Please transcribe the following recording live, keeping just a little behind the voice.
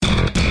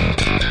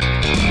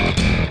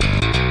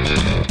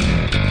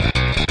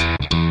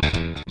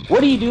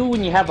do you do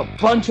when you have a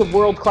bunch of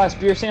world-class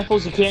beer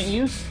samples you can't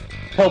use?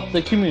 Help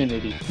the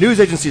community. News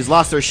agencies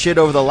lost their shit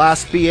over the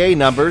last BA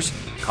numbers.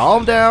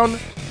 Calm down.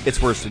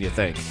 It's worse than you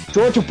think.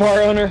 Georgia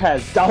bar owner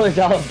has dollar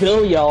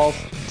bill y'all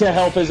to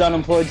help his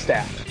unemployed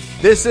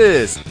staff. This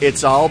is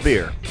It's All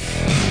Beer.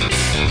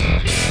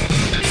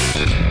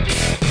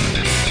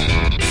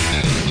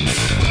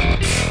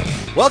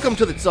 Welcome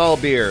to It's All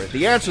Beer.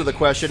 The answer to the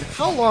question,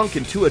 how long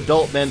can two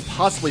adult men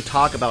possibly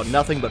talk about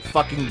nothing but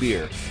fucking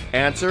beer?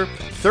 Answer,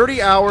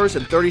 30 hours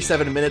and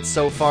 37 minutes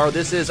so far.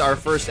 This is our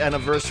first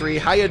anniversary.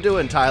 How you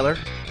doing, Tyler?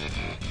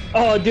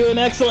 Oh, doing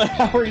excellent.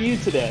 How are you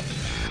today?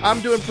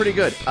 I'm doing pretty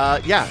good.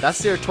 Yeah, that's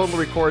their total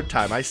record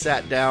time. I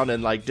sat down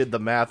and did the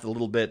math a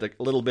little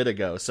bit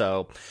ago.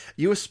 So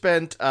you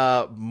spent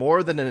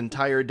more than an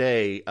entire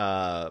day,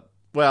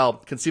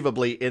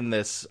 conceivably in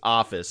this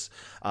office.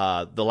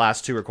 The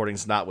last two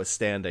recordings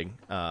notwithstanding,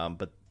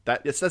 but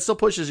that still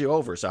pushes you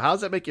over. So how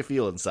does that make you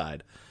feel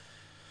inside?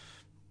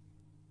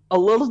 A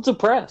little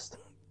depressed.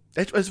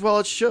 As well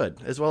it should.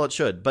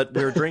 But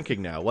we're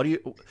drinking now. What do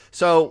you?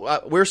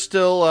 So we're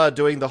still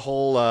doing the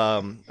whole.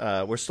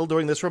 We're still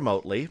doing this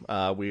remotely.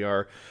 We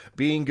are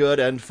being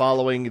good and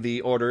following the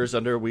orders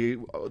under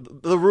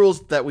the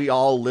rules that we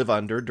all live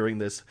under during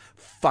this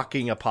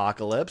fucking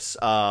apocalypse.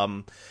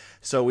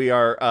 So we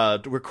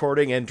are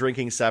recording and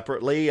drinking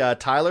separately.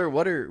 Tyler,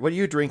 what are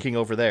you drinking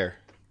over there?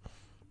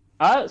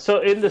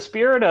 So in the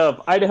spirit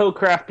of Idaho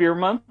Craft Beer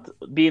Month,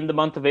 being the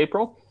month of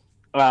April,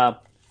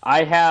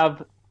 I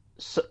have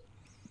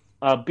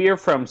a beer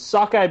from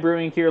Sockeye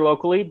Brewing here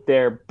locally.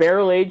 Their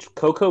barrel-aged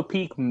Cocoa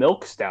Peak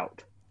Milk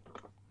Stout.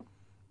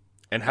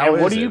 And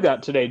what do you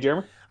got today,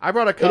 Jeremy? I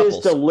brought a couple. It is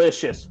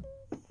delicious.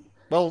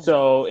 Well,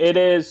 so it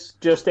is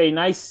just a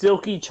nice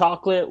silky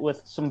chocolate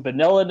with some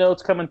vanilla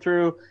notes coming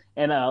through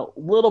and a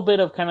little bit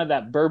of kind of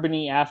that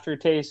bourbony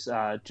aftertaste.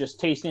 Just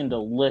tasting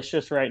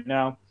delicious right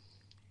now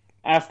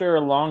after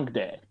a long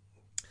day.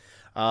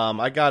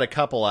 I got a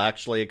couple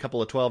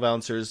of 12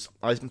 ounces.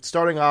 I'm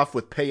starting off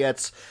with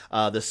Payette's,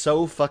 the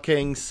So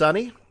Fucking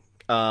Sunny.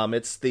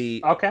 It's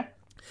the okay.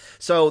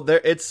 So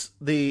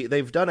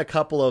they've done a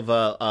couple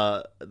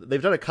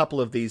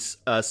of these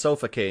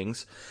Sofa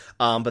Kings,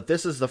 but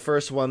this is the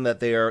first one that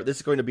this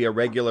is going to be a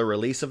regular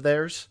release of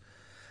theirs.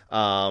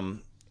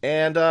 And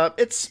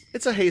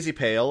it's a hazy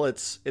pale.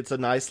 It's a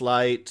nice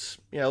light,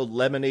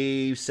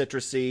 lemony,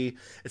 citrusy.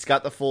 It's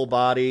got the full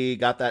body,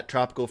 got that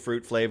tropical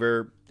fruit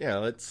flavor.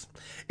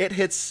 It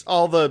hits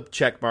all the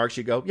check marks.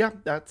 You go, yeah,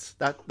 that's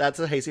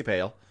a hazy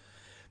pale.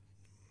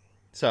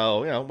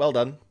 So, well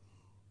done.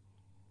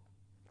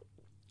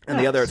 And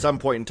the other, at some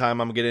point in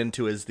time, I'm going to get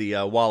into is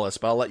the Wallace,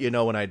 but I'll let you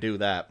know when I do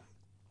that.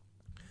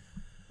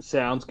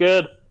 Sounds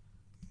good.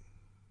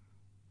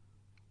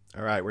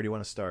 All right, where do you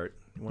want to start?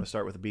 You want to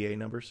start with the BA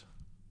numbers?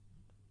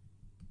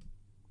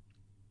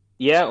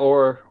 Yeah,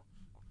 or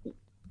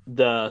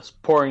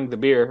pouring the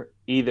beer,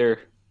 either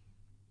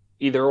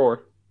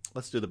or.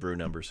 Let's do the brew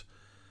numbers.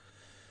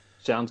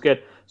 Sounds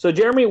good. So,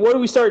 Jeremy, what are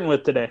we starting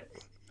with today?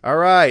 All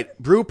right,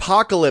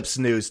 Brewpocalypse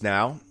news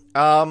now.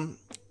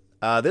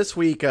 This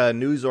week,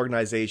 news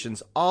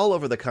organizations all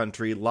over the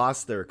country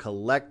lost their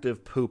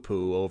collective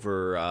poo-poo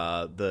over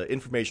the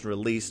information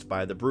released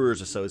by the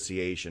Brewers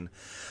Association.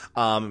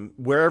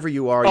 Wherever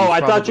you are...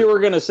 I thought you were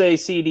going to say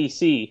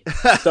CDC.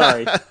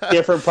 Sorry,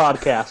 different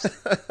podcast.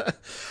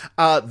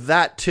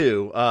 That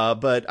too.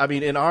 But, I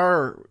mean, in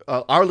our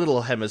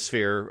little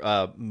hemisphere,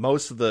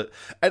 most of the...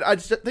 And I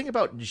just think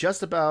about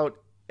just about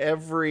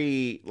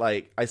every,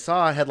 I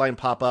saw a headline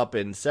pop up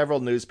in several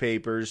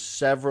newspapers,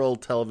 several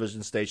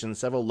television stations,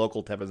 several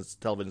local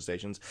television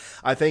stations.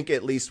 I think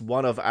at least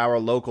one of our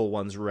local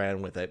ones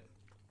ran with it.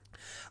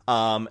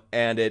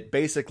 And it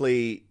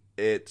basically,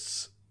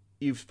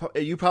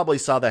 you probably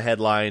saw the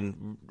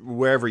headline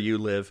wherever you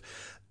live.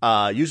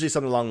 Usually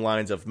something along the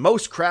lines of,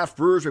 most craft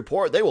brewers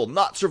report they will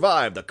not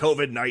survive the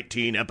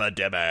COVID-19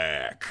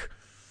 epidemic.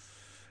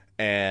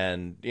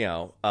 And,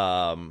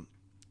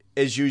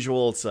 as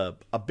usual, it's a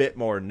bit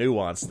more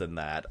nuanced than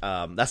that.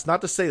 That's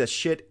not to say that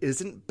shit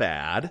isn't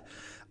bad.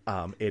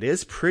 It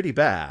is pretty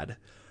bad,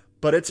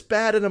 but it's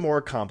bad in a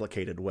more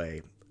complicated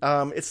way.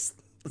 It's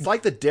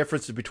like the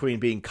difference between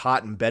being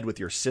caught in bed with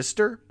your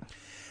sister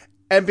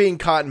and being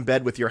caught in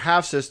bed with your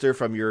half-sister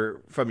from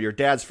your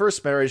dad's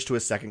first marriage to a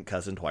second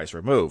cousin twice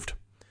removed.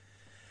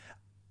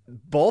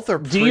 Both are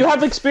Do you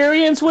have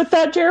experience with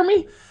that,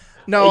 Jeremy?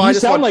 No, you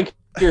sound like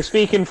you're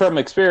speaking from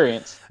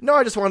experience. No,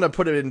 I just want to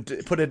put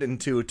it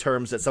into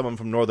terms that someone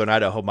from northern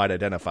Idaho might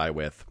identify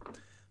with.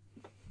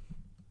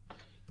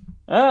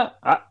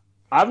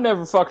 I've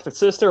never fucked a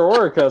sister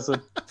or a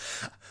cousin.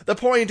 The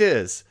point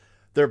is,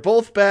 they're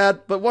both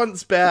bad, but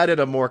one's bad in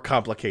a more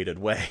complicated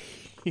way.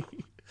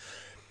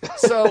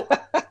 So,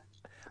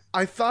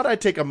 I thought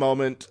I'd take a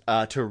moment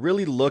to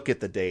really look at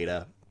the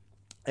data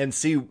and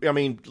see,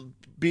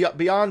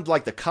 beyond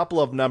the couple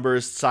of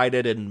numbers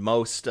cited in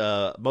most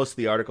of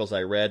the articles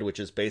I read, which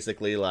is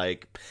basically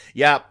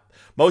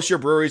most of your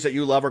breweries that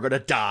you love are going to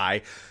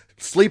die.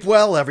 Sleep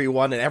well,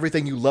 everyone, and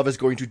everything you love is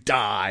going to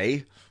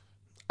die.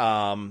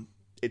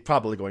 It's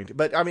probably going to,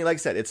 but I mean, like I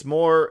said, it's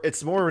more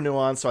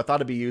nuanced. So I thought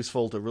it'd be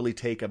useful to really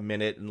take a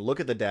minute and look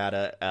at the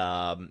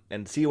data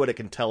and see what it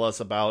can tell us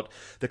about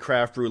the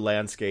craft brew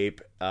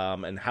landscape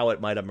and how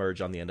it might emerge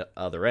on the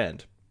other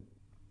end.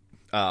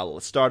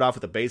 Let's start off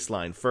with the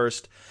baseline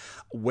first.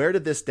 Where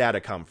did this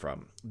data come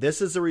from?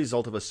 This is a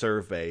result of a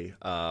survey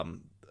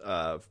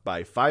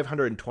by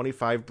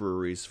 525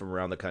 breweries from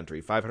around the country.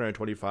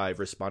 525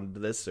 responded to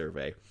this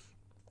survey.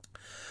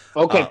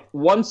 Okay,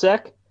 one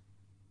sec.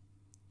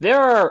 There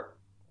are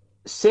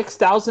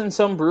 6,000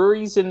 some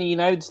breweries in the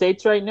United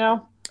States right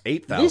now.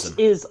 8,000. This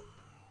is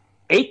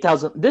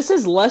 8,000. This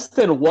is less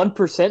than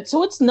 1%,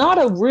 so it's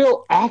not a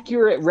real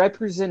accurate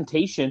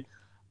representation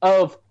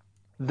of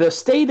the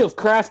state of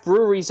craft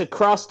breweries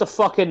across the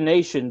fucking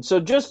nation. So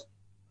just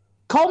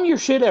calm your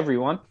shit,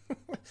 everyone.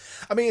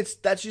 I mean,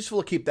 that's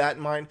useful to keep that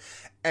in mind.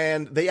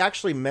 And they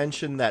actually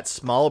mention that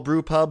small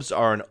brew pubs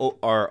are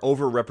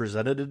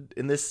overrepresented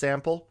in this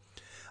sample.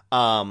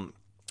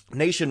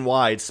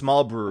 Nationwide,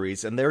 small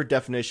breweries, and their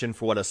definition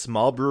for what a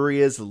small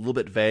brewery is a little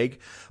bit vague,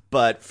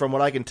 but from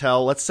what I can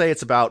tell, let's say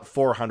it's about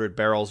 400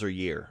 barrels a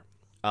year,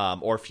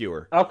 or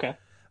fewer. Okay.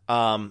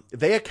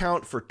 They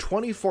account for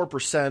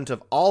 24%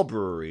 of all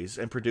breweries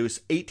and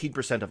produce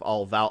 18% of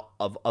all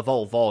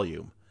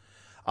volume.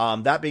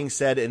 That being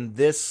said, in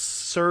this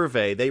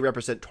survey, they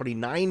represent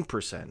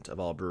 29% of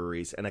all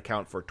breweries and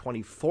account for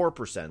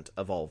 24%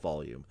 of all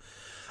volume.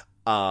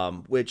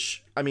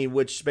 Which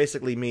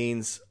basically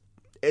means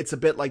it's a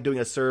bit like doing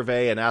a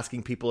survey and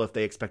asking people if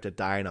they expect to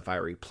die in a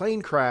fiery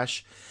plane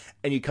crash,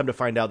 and you come to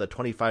find out that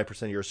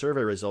 25% of your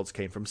survey results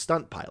came from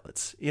stunt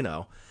pilots. You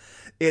know,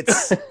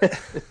 it's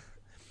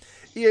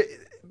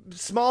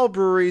small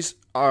breweries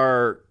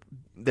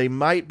they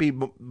might be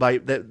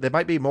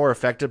more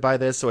affected by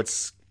this, so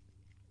it's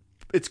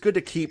good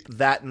to keep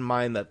that in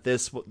mind that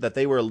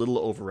they were a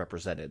little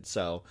overrepresented.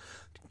 So,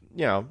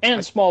 you know,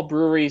 and small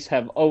breweries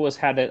have always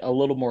had it a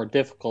little more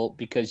difficult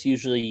because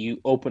usually you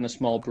open a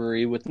small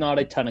brewery with not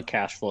a ton of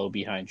cash flow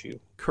behind you.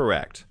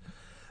 Correct.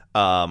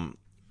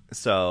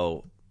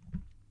 So,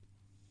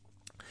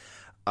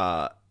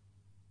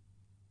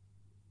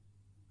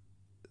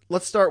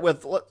 let's start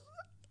with.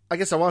 I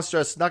guess I want to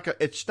stress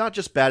it's not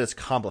just bad; it's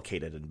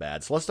complicated and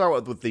bad. So let's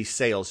start with the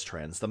sales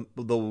trends.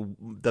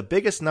 The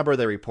biggest number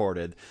they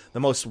reported, the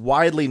most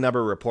widely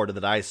number reported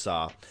that I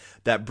saw,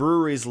 that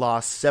breweries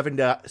lost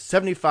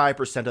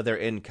 75% of their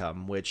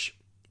income. Which,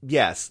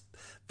 yes,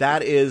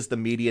 that is the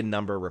median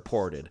number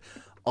reported.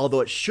 Although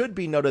it should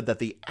be noted that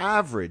the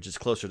average is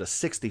closer to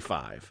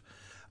 65.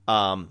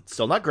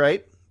 Still not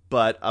great,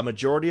 but a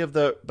majority of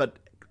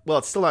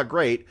it's still not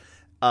great,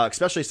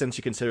 especially since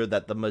you consider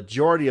that the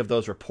majority of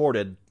those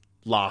reported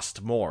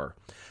lost more.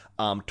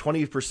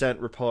 20%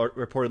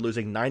 reported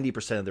losing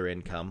 90% of their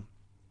income,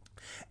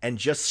 and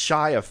just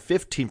shy of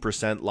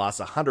 15%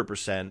 lost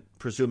 100%.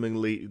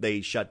 Presumably,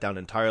 they shut down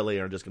entirely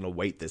and are just going to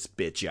wait this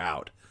bitch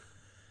out.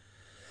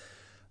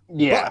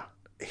 Yeah.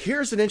 But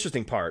here's an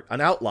interesting part, an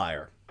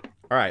outlier.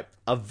 All right,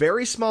 a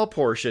very small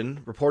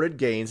portion reported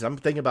gains. I'm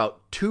thinking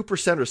about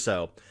 2% or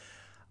so.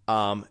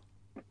 A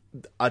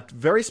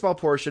very small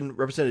portion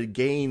represented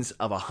gains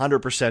of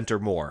 100% or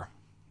more.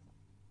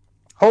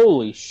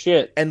 Holy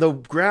shit. And the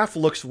graph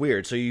looks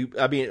weird. So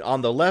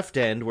on the left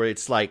end where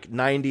it's like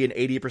 90 and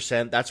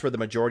 80%, that's where the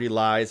majority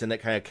lies, and it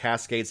kind of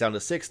cascades down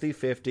to 60,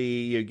 50.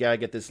 You got to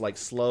get this like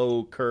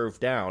slow curve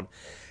down.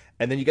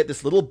 And then you get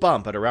this little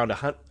bump at around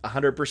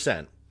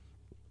 100%.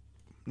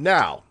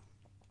 Now,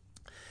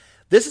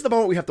 this is the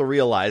moment we have to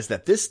realize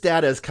that this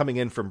data is coming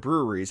in from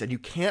breweries, and you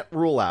can't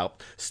rule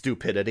out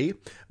stupidity,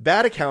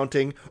 bad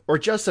accounting, or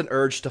just an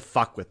urge to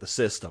fuck with the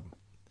system.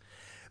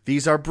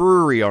 These are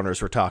brewery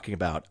owners we're talking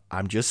about.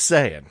 I'm just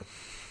saying.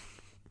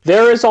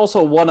 There is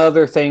also one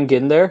other thing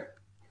in there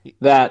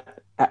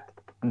that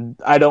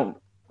I don't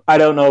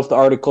know if the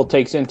article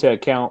takes into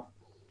account.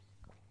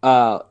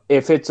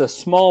 If it's a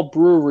small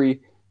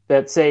brewery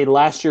that, say,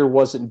 last year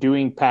wasn't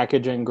doing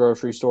packaging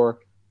grocery store,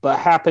 but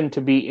happened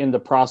to be in the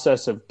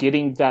process of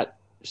getting that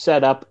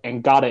set up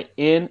and got it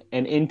in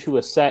and into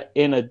a set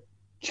in a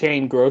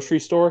chain grocery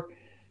store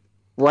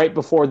right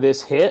before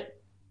this hit.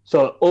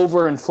 So it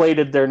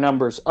overinflated their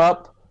numbers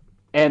up,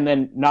 and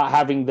then not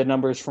having the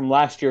numbers from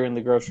last year in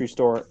the grocery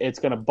store, it's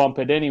going to bump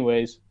it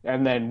anyways.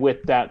 And then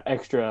with that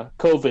extra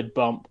COVID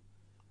bump,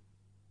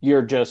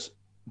 you're just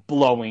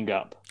blowing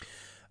up.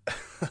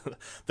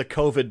 The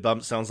COVID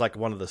bump sounds like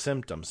one of the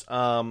symptoms.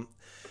 Or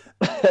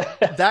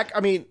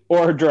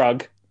a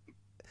drug.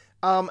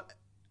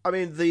 The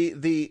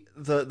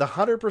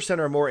 100%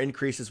 or more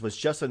increases was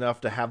just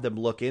enough to have them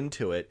look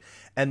into it,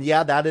 and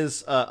yeah, that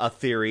is a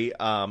theory.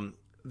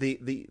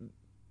 The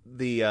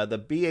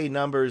BA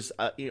numbers,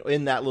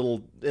 in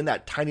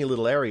that tiny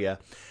little area,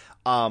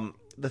 they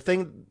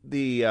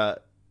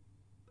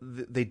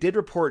did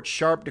report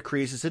sharp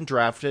decreases in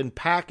draft and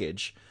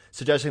package,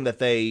 suggesting that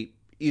they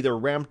either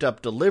ramped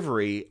up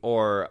delivery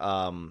or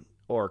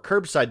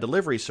curbside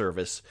delivery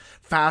service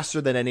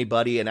faster than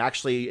anybody and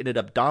actually ended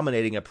up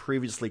dominating a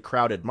previously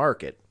crowded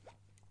market.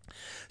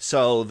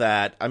 So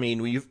that, I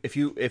mean,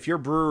 if your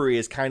brewery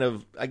is kind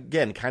of,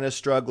 again, kind of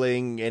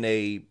struggling in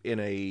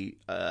a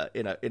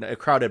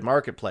crowded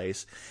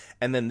marketplace,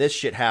 and then this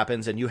shit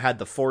happens, and you had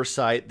the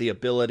foresight, the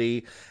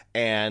ability,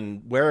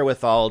 and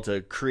wherewithal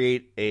to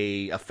create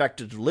a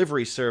effective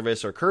delivery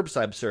service or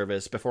curbside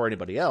service before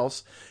anybody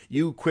else,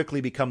 you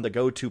quickly become the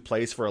go-to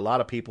place for a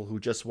lot of people who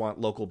just want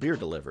local beer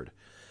delivered.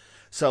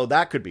 So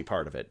that could be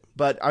part of it.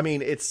 But, I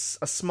mean, it's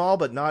a small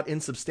but not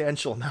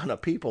insubstantial amount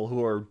of people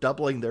who are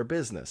doubling their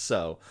business.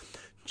 So,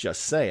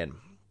 just saying.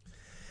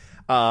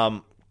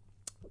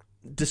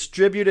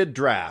 Distributed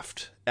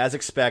draft, as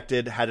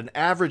expected, had an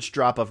average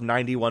drop of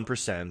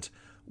 91%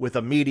 with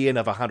a median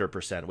of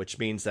 100%, which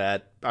means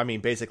that, I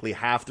mean, basically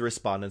half the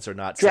respondents are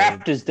not saying...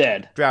 Draft is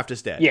dead. Draft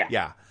is dead,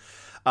 yeah.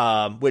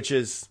 Which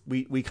is,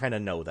 we kind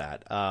of know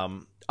that.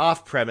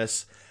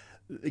 Off-premise...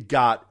 It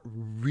got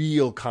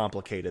real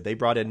complicated. They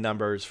brought in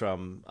numbers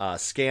from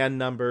scan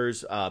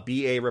numbers,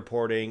 BA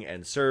reporting,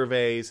 and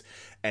surveys,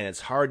 and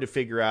it's hard to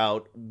figure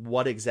out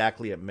what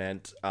exactly it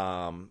meant.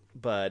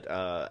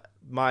 But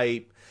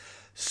my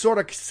sort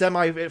of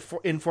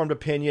semi-informed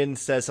opinion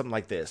says something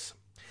like this.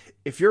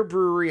 If your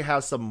brewery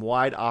has some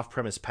wide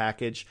off-premise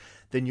package,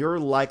 then you're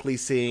likely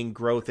seeing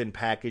growth in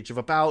package of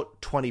about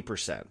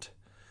 20%.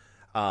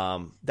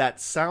 That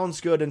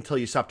sounds good until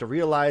you stop to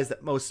realize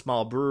that most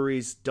small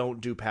breweries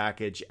don't do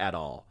package at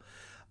all.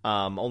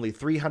 Only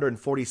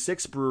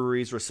 346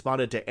 breweries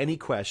responded to any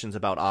questions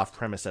about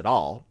off-premise at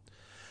all.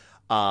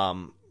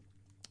 But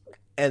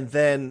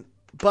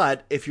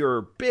if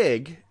you're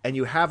big and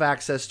you have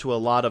access to a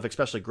lot of,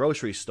 especially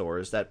grocery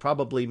stores, that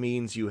probably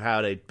means you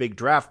had a big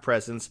draft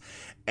presence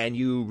and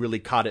you really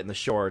caught it in the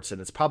shorts,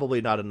 and it's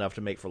probably not enough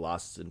to make for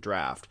losses in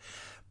draft.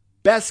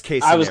 Best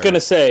case scenario. I was going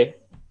to say...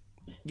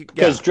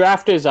 Because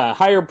draft is a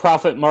higher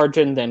profit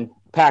margin than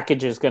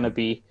package is going to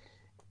be.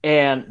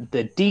 And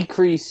the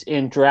decrease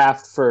in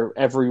draft for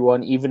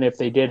everyone, even if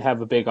they did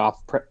have a big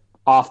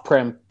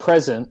off-prem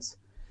presence,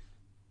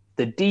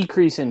 the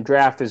decrease in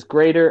draft is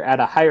greater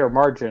at a higher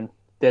margin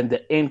than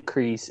the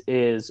increase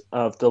is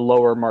of the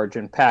lower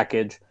margin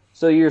package.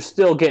 So you're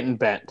still getting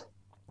bent.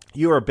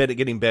 You are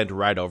getting bent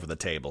right over the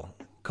table,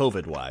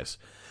 COVID-wise.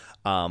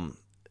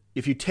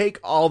 If you take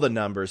all the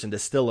numbers and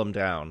distill them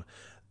down...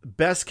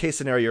 Best case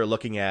scenario you're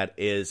looking at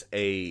is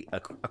a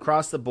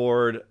across the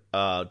board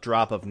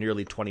drop of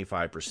nearly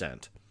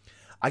 25%.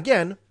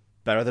 Again,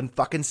 better than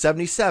fucking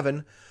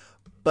 77,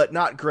 but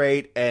not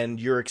great. And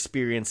your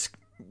experience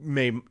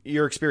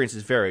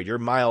is varied. Your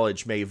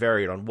mileage may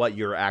vary on what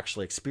you're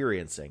actually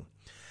experiencing.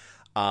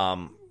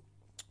 And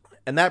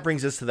that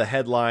brings us to the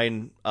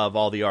headline of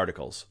all the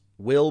articles.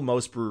 Will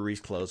most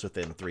breweries close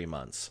within 3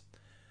 months?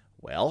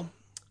 Well,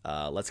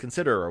 let's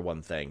consider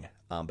one thing.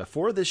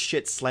 Before this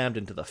shit slammed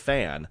into the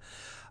fan,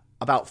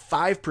 about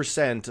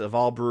 5% of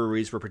all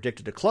breweries were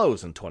predicted to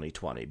close in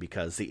 2020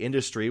 because the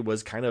industry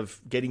was kind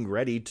of getting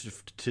ready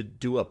to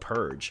do a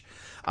purge.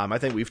 I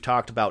think we've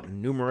talked about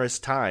numerous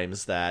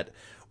times that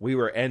we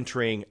were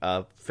entering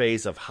a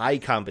phase of high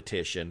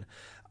competition,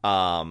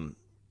 a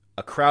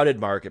crowded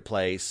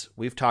marketplace.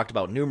 We've talked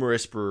about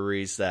numerous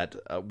breweries that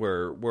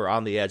were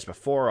on the edge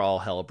before all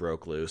hell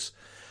broke loose.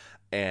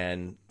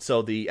 And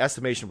so the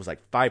estimation was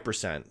like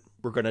 5%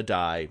 were going to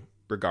die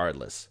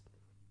regardless.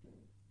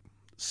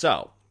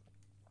 So,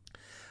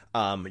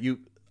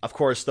 of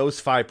course, those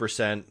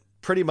 5%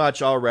 pretty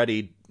much are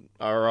already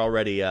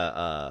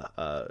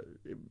factored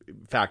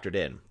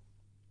in.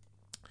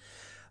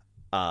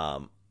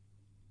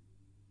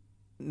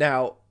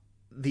 Now,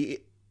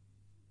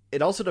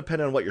 it also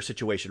depended on what your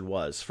situation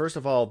was. First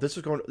of all, this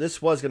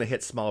was going to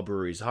hit small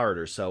breweries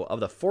harder. So, of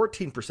the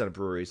 14% of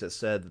breweries that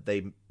said that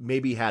they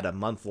maybe had a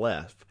month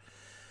left,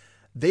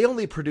 they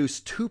only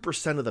produced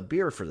 2% of the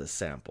beer for this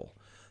sample.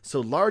 So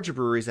larger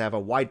breweries that have a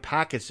wide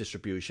package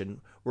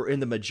distribution were in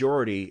the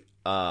majority.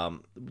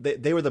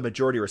 They were the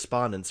majority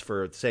respondents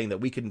for saying that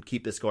we can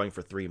keep this going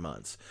for 3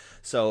 months.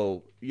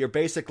 So you're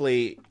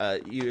basically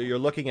you're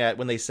looking at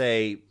when they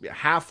say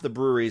half the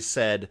breweries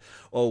said,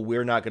 "Oh,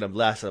 we're not going to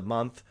last a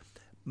month."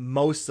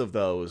 Most of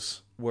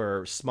those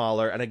were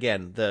smaller, and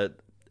again, they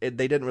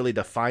didn't really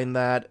define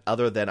that.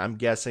 Other than I'm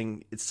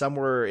guessing it's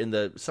somewhere in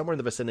the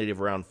vicinity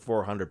of around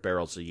 400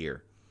 barrels a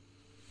year.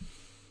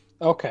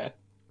 Okay.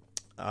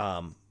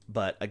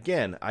 But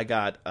again, I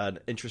got an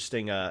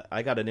interesting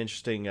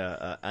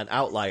an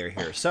outlier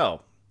here.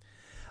 So,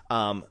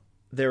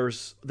 there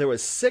was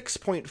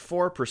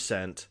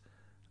 6.4%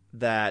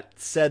 that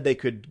said they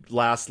could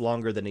last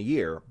longer than a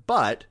year,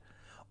 but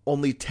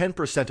only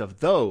 10%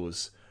 of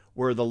those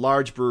were the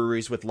large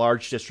breweries with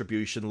large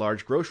distribution,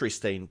 large grocery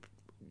chain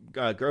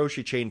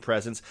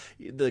presence,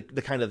 the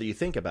kind of that you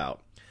think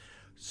about.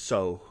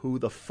 So, who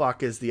the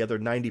fuck is the other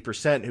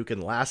 90% who can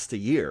last a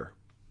year?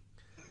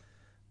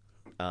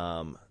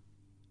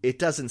 It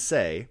doesn't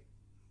say,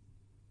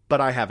 but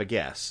I have a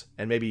guess,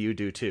 and maybe you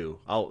do too.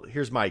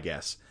 Here's my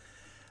guess.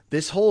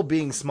 This whole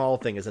being small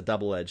thing is a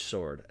double-edged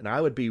sword, and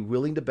I would be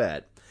willing to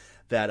bet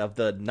that of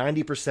the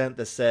 90%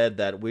 that said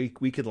that we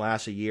could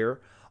last a year,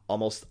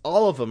 almost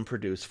all of them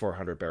produce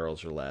 400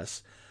 barrels or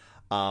less.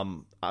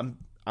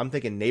 I'm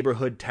thinking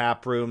neighborhood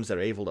tap rooms that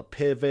are able to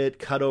pivot,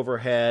 cut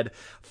overhead,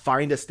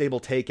 find a stable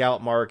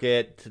takeout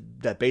market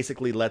that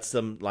basically lets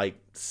them like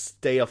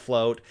stay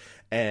afloat,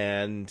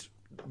 and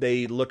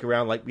they look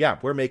around like, yeah,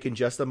 we're making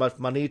just enough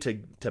money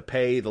to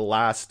pay the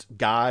last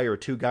guy or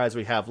two guys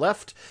we have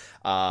left,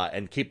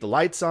 and keep the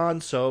lights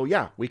on. So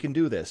yeah, we can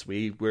do this.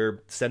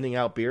 We're sending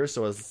out beer,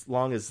 so as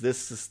long as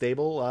this is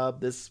stable,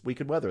 we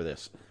could weather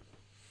this.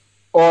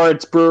 Or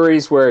it's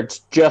breweries where it's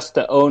just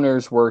the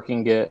owners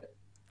working it.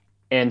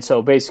 And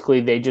so basically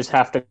they just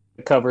have to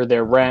cover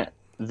their rent,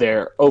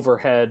 their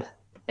overhead,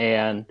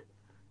 and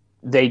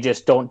they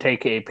just don't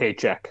take a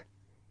paycheck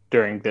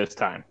during this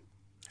time.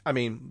 I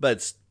mean,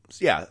 but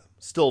yeah,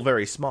 still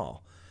very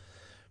small.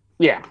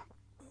 Yeah.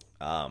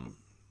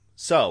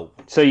 So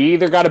you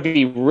either got to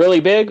be really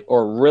big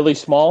or really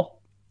small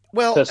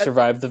to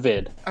survive the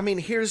vid. I mean,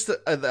 here's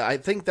I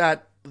think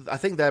that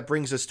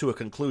brings us to a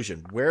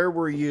conclusion. Where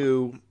were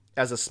you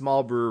as a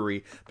small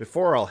brewery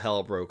before all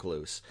hell broke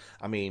loose?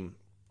 I mean,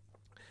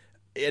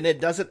 and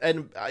it doesn't,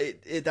 and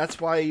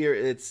that's why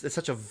it's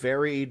such a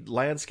varied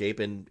landscape,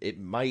 and it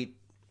might,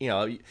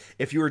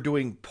 if you were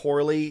doing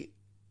poorly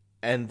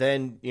and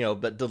then,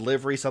 but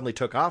delivery suddenly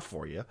took off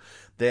for you,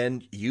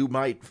 then you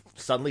might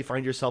suddenly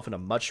find yourself in a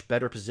much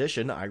better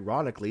position,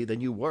 ironically,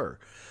 than you were.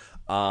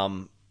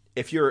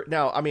 If you're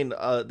now, I mean,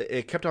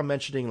 it kept on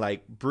mentioning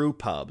like brew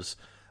pubs,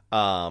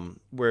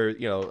 where,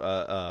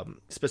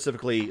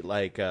 specifically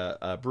like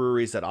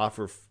breweries that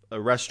offer a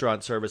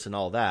restaurant service and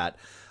all that.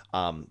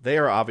 They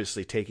are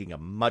obviously taking a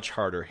much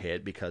harder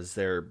hit because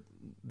their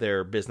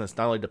business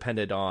not only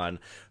depended on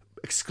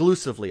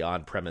exclusively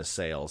on premise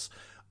sales,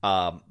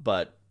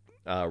 but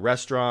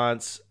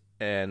restaurants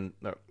and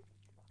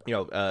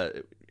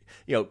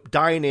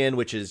dine in,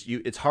 which is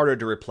it's harder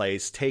to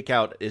replace.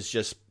 Takeout is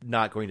just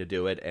not going to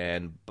do it.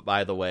 And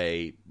by the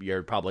way,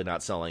 you're probably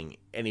not selling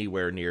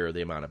anywhere near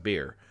the amount of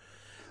beer.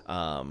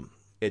 Or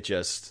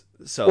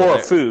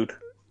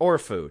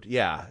food,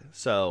 yeah.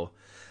 So.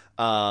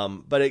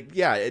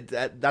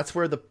 That's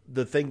where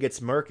the thing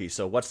gets murky.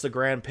 So what's the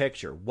grand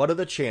picture? What are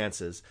the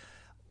chances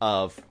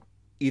of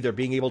either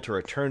being able to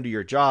return to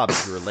your job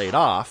if you were laid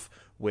off,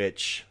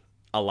 which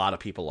a lot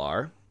of people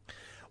are,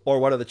 or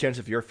what are the chances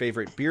of your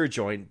favorite beer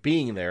joint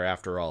being there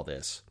after all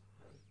this?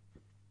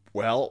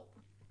 Well,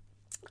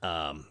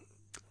 grab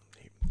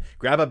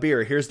a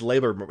beer. Here's the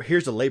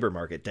labor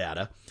market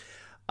data.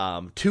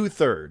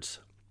 2/3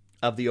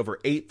 of the over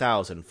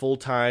 8,000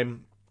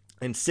 full-time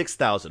and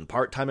 6,000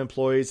 part-time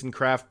employees in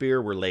craft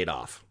beer were laid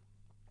off.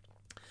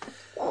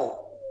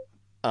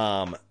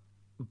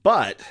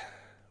 But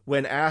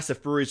when asked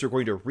if breweries were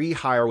going to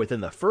rehire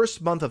within the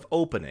first month of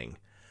opening,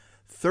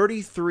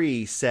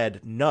 33%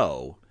 said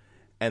no,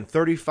 and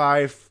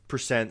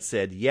 35%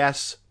 said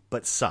yes,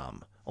 but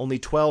some. Only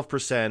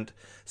 12%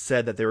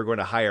 said that they were going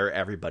to hire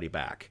everybody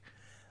back.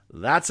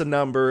 That's a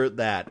number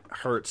that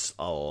hurts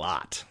a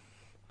lot.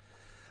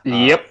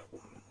 Yep.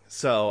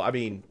 So, I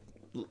mean,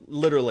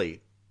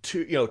 literally,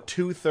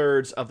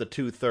 2/3 of the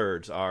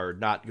 2/3 are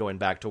not going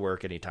back to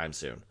work anytime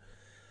soon.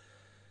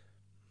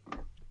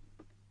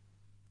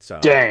 So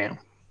damn.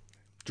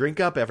 Drink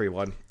up,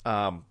 everyone.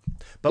 But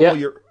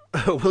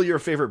will your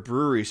favorite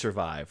brewery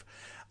survive?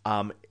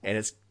 And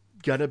it's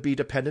gonna be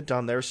dependent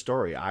on their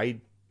story.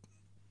 I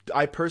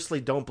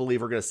personally don't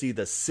believe we're gonna see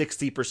the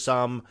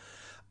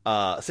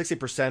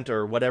 60%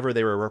 or whatever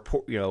they were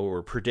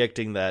were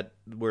predicting that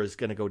was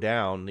gonna go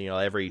down.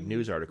 Every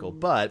news article,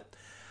 but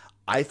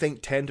I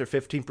think 10 to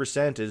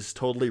 15% is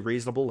totally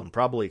reasonable and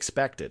probably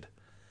expected.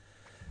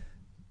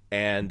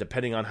 And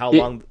depending on how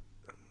long...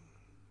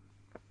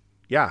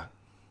 Yeah.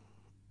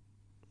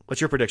 What's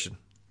your prediction?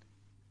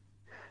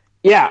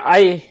 Yeah,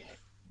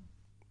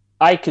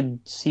 I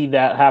could see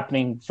that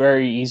happening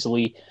very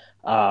easily.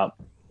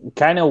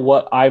 Kind of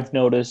what I've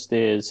noticed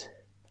is,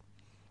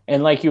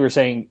 and like you were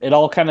saying, it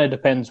all kind of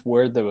depends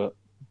where the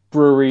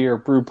brewery or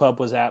brew pub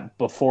was at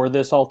before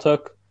this all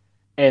took,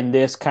 and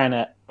this kind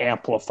of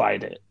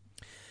amplified it.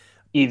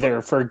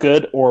 Either for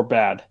good or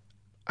bad.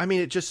 I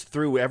mean, it just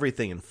threw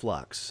everything in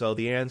flux. So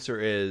the answer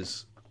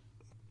is,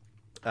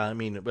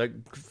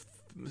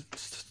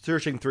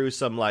 searching through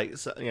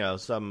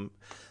searching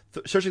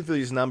through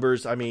these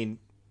numbers. I mean,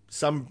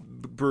 some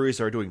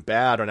breweries are doing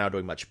bad are now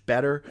doing much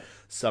better.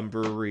 Some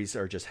breweries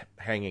are just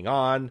hanging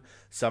on.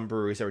 Some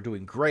breweries that are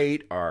doing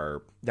great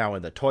are now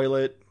in the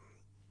toilet.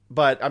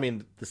 But I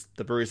mean,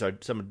 the breweries are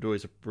doing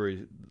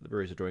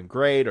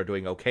great or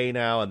doing okay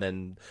now, and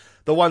then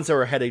the ones that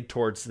are headed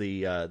towards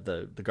the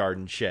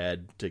garden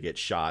shed to get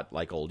shot,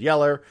 like Old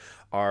Yeller,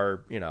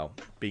 are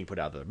being put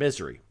out of their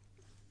misery.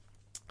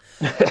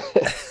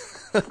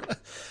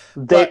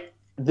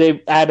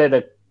 They've added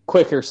a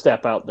quicker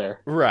step out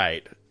there,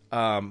 right?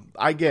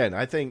 Again,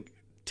 I think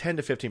 10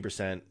 to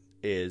 15%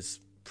 is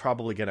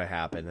probably going to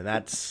happen, and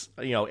that's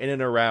in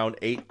and around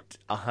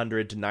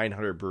 800 to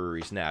 900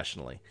 breweries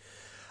nationally.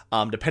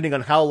 Depending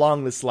on how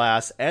long this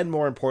lasts, and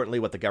more importantly,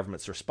 what the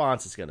government's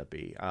response is going to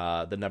be,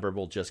 the number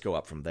will just go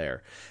up from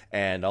there.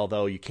 And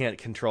although you can't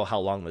control how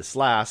long this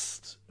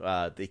lasts,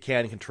 they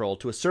can control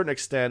to a certain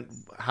extent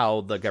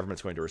how the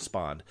government's going to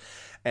respond.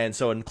 And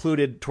so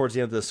included towards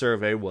the end of the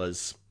survey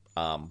was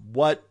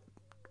what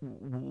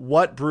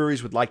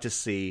breweries would like to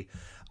see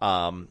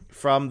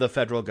from the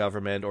federal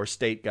government or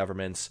state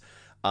governments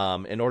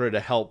in order to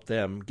help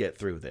them get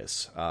through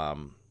this.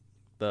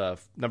 The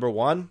number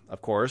one,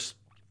 of course,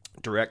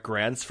 direct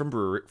grants for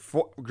breweries,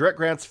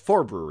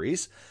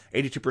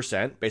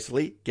 82%.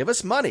 Basically, give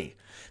us money.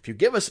 If you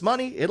give us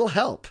money, it'll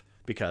help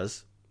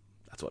because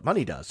that's what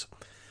money does.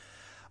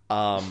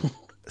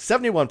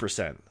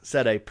 71%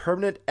 said a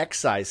permanent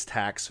excise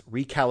tax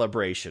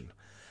recalibration.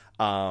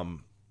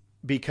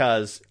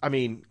 Because, I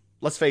mean,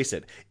 let's face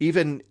it,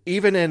 even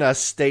in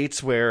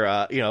states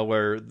where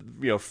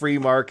free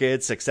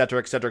markets, et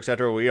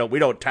cetera, we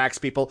don't tax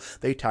people.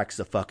 They tax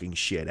the fucking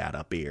shit out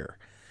of beer.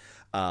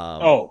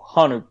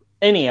 100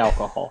 any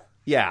alcohol.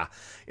 Yeah,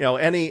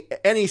 any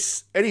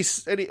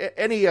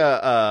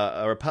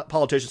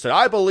politician said,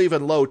 I believe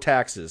in low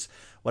taxes.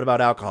 What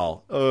about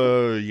alcohol?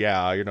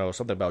 Yeah,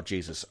 something about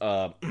Jesus.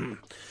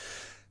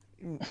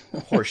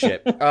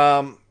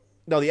 Horseshit.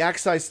 No, the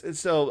excise.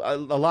 So a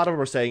lot of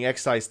them are saying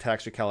excise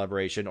tax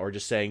recalibration, or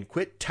just saying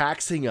quit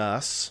taxing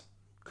us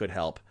could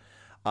help.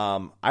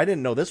 I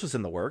didn't know this was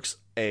in the works.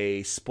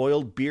 A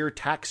spoiled beer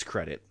tax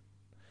credit.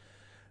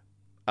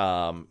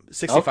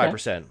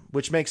 65%,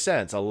 which makes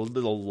sense. A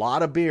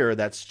lot of beer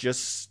that's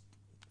just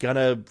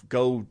gonna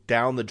go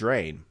down the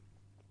drain,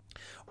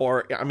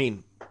 or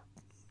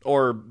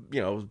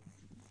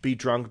be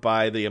drunk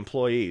by the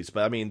employees.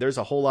 But I mean, there's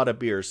a whole lot of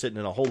beer sitting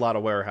in a whole lot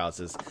of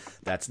warehouses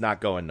that's not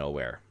going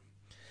nowhere.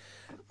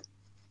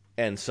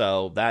 And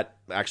so that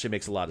actually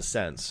makes a lot of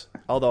sense.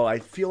 Although I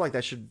feel like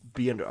that would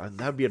be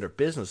under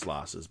business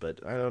losses,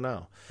 but I don't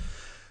know.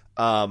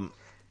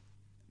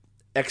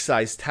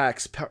 Excise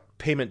tax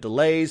payment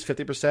delays,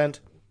 50%.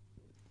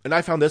 And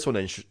I found this one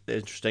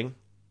interesting.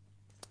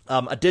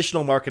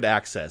 Additional market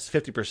access,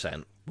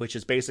 50%, which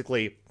is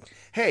basically,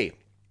 hey,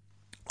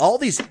 all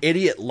these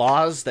idiot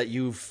laws that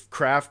you've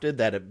crafted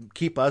that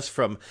keep us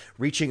from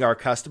reaching our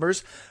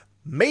customers,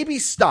 maybe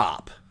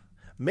stop.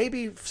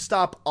 Maybe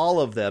stop all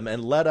of them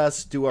and let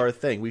us do our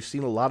thing. We've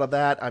seen a lot of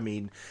that. I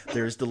mean,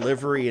 there's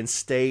delivery in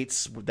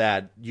states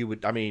that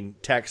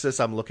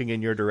Texas, I'm looking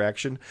in your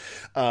direction.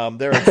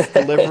 There is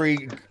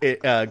delivery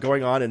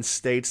going on in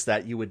states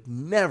that you would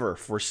never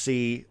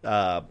foresee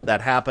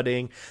that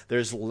happening.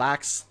 There's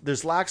lax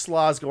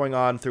laws going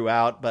on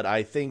throughout, but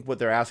I think what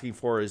they're asking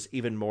for is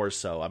even more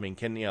so. I mean,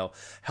 can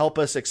help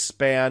us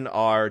expand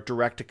our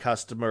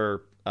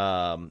direct-to-customer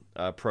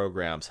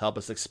programs, help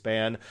us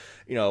expand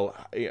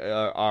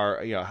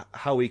our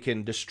how we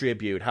can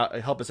distribute,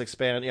 help us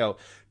expand,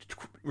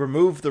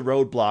 remove the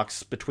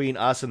roadblocks between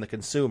us and the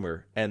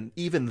consumer, and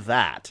even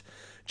that,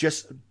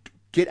 just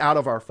get out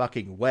of our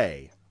fucking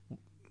way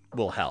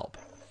will help.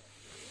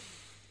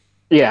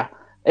 Yeah.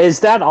 Is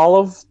that all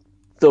of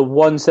the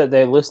ones that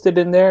they listed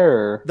in there,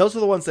 or? Those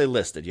are the ones they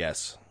listed,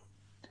 yes.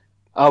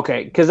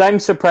 Okay, because I'm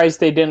surprised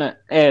they didn't,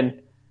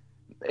 and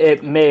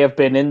it may have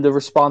been in the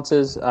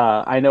responses.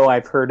 I know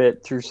I've heard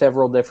it through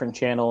several different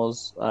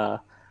channels.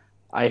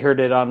 I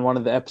heard it on one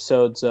of the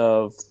episodes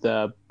of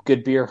the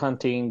Good Beer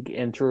Hunting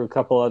and through a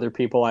couple other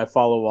people I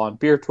follow on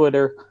Beer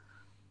Twitter.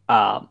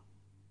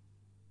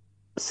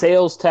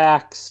 Sales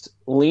tax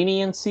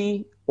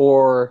leniency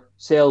or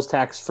sales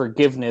tax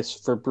forgiveness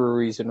for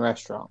breweries and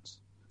restaurants.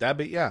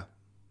 Yeah.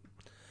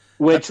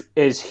 Which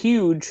is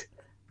huge.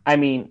 I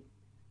mean,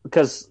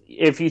 because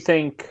if you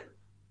think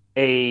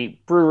a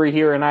brewery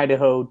here in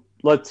Idaho,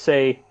 let's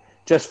say,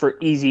 just for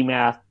easy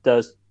math,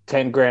 does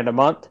 $10,000 a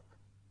month,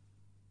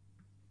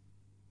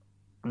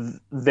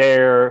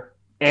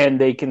 and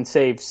they can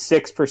save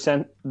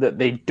 6% that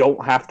they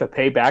don't have to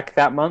pay back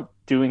that month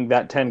doing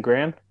that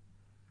 $10,000.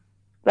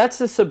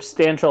 That's a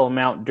substantial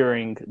amount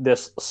during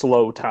this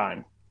slow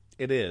time.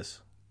 It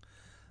is.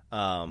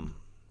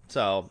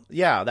 So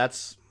yeah,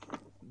 it's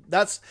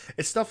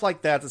stuff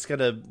like that that's going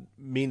to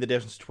mean the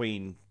difference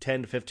between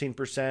 10 to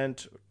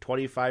 15%,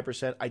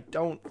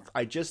 25%.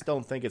 I just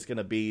don't think it's going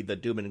to be the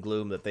doom and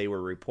gloom that they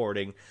were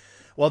reporting.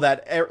 Well,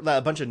 that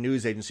a bunch of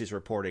news agencies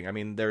reporting. I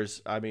mean,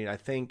 I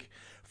think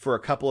for a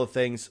couple of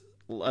things,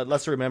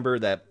 let's remember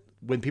that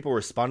when people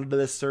responded to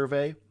this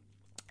survey,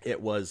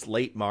 it was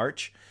late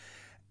March,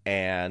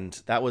 and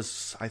that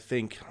was, I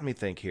think, let me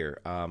think here,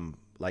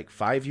 like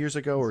 5 years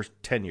ago or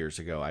 10 years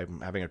ago.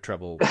 I'm having a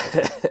trouble.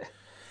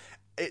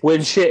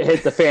 When shit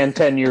hit the fan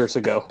 10 years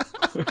ago.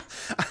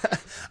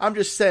 I'm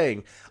just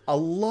saying, a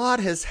lot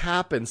has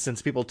happened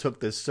since people took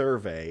this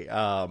survey,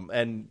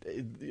 and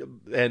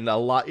a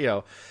lot,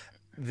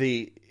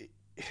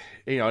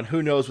 and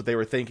who knows what they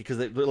were thinking, because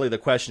really the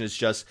question is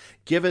just,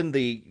 given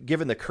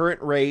the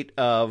current rate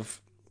of,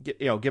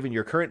 given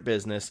your current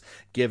business,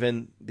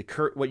 given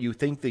what you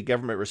think the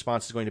government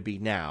response is going to be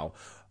now,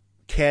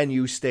 can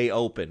you stay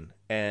open?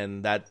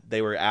 And that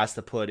they were asked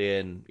to put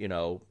in,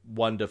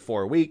 1 to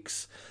 4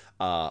 weeks,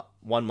 1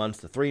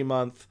 month to 3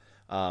 month,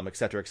 et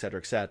cetera, et cetera,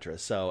 et cetera.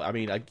 So, I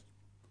mean,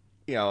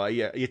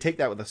 you take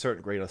that with a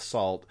certain grain of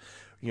salt.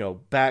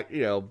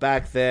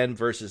 Back then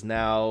versus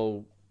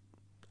now,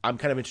 I'm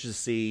kind of interested to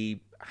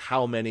see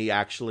how many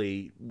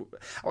actually.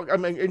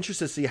 I'm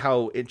interested to see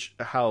how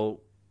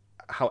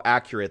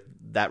accurate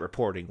that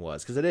reporting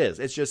was, because it is.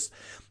 It's just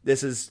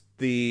this is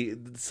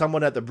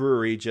someone at the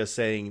brewery just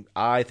saying,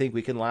 I think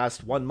we can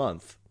last 1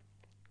 month,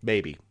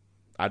 maybe.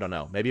 I don't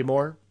know, maybe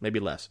more, maybe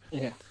less.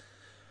 Yeah,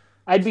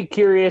 I'd be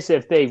curious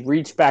if they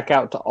reached back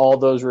out to all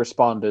those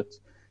respondents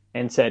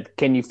and said,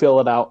 "Can you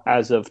fill it out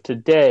as of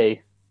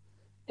today?"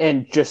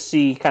 and just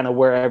see kind of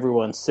where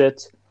everyone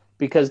sits,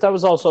 because that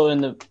was also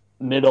in the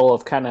middle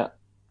of kind of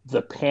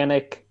the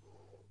panic.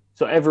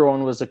 So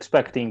everyone was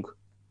expecting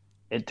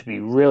it to be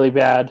really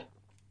bad.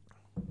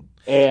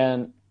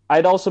 And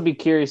I'd also be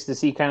curious to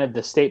see kind of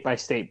the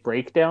state-by-state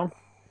breakdown,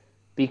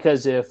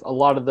 because if a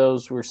lot of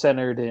those were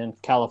centered in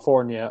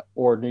California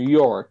or New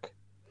York,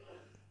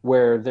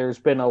 where there's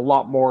been a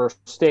lot more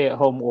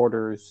stay-at-home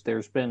orders,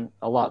 there's been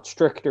a lot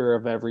stricter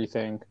of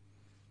everything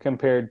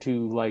compared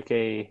to like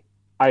a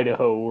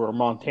Idaho or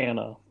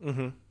Montana.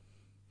 Mm-hmm.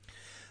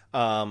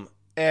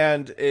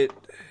 And it,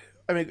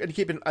 I mean, I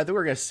think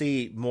we're going to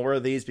see more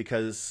of these,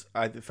 because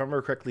if I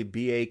remember correctly,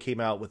 BA came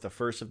out with the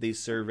first of these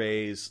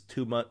surveys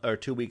 2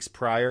 weeks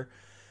prior.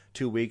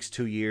 2 weeks,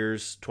 2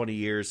 years, 20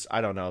 years.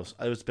 I don't know.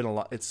 It's been a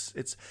lot.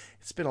 It's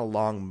been a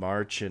long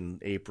March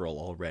and April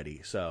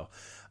already. So,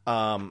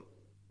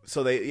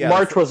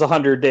 March was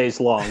 100 days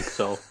long.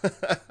 So,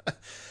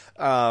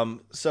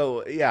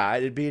 so yeah,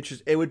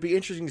 it would be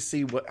interesting to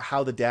see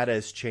how the data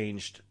has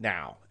changed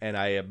now, and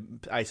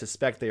I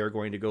suspect they are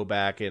going to go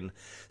back and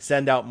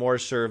send out more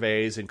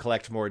surveys and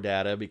collect more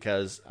data,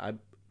 because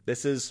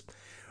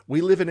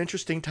we live in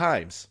interesting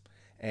times,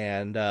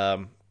 and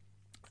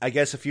I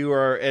guess if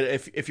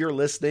you're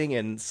listening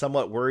and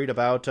somewhat worried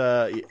about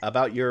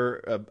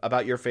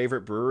your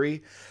favorite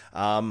brewery,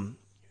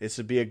 this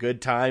would be a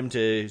good time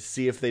to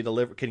see if they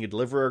can you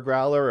deliver a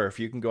growler, or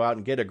if you can go out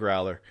and get a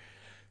growler.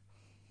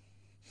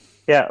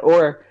 Yeah,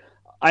 or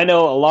I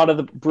know a lot of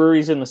the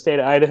breweries in the state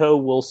of Idaho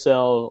will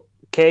sell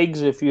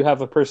kegs. If you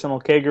have a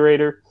personal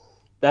kegerator,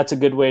 that's a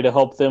good way to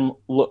help them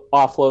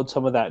offload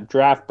some of that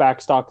draft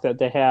backstock that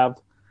they have.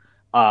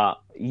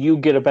 You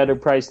get a better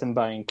price than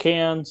buying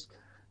cans.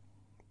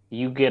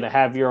 You get to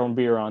have your own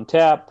beer on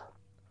tap.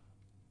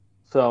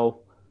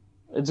 So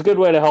it's a good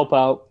way to help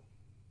out,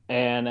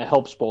 and it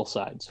helps both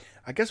sides.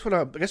 I guess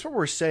what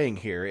we're saying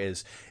here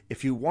is,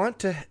 if you want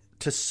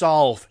to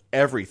solve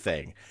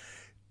everything,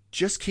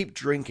 just keep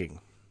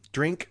drinking.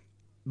 Drink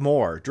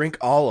more. Drink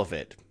all of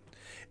it.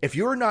 If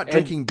you're not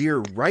drinking beer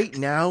right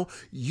now,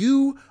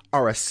 you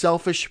are a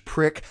selfish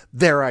prick.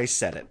 There, I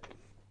said it.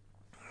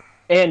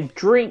 And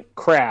drink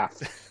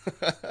craft.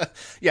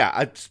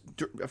 Yeah,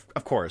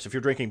 of course. If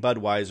you're drinking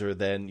Budweiser,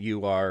 then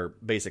you are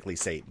basically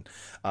Satan.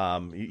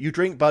 You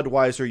drink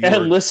Budweiser,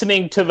 and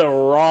listening to the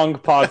wrong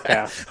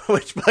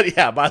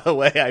podcast. By the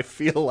way, I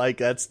feel like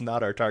that's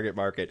not our target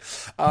market.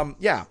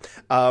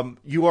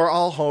 You are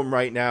all home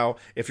right now.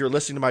 If you're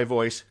listening to my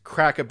voice,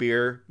 crack a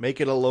beer, make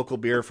it a local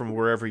beer from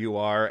wherever you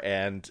are,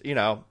 and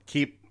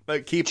keep.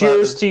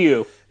 Cheers to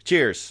you.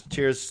 Cheers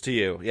to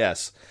you.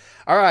 Yes.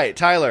 All right,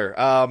 Tyler.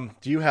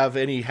 Do you have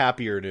any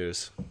happier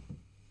news?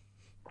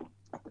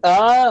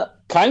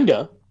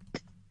 Kinda.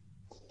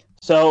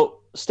 So,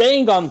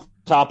 staying on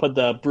top of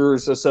the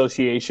Brewers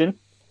Association,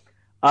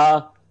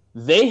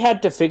 they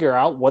had to figure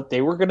out what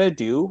they were going to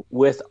do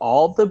with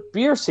all the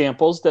beer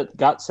samples that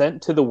got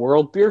sent to the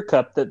World Beer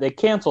Cup that they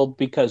canceled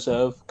because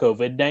of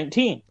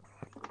COVID-19.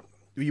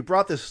 You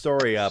brought this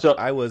story up. So,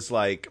 I was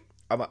like,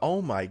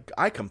 oh my,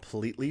 I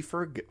completely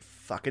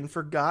fucking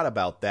forgot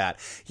about that.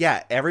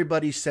 Yeah,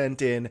 everybody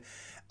sent in,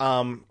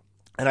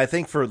 and I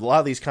think for a lot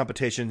of these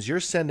competitions, you're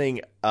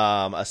sending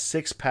a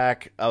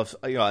six-pack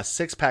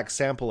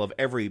sample of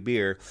every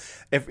beer.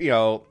 If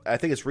I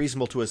think it's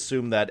reasonable to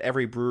assume that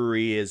every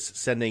brewery is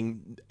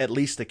sending at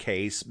least a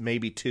case,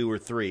 maybe 2 or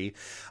 3,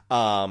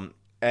 and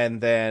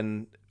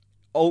then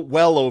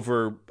well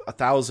over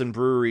 1,000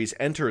 breweries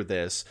enter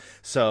this.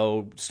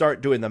 So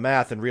start doing the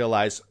math and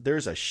realize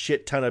there's a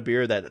shit ton of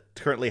beer that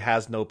currently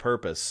has no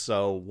purpose.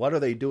 So what are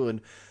they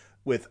doing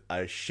with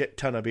a shit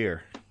ton of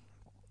beer?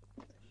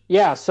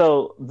 Yeah,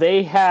 so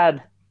they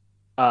had,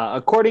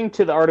 according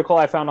to the article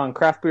I found on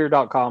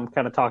craftbeer.com,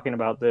 kind of talking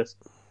about this,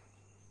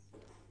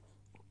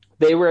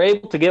 they were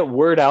able to get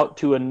word out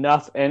to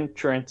enough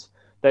entrants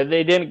that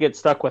they didn't get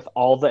stuck with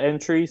all the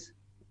entries.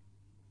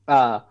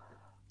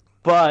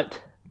 But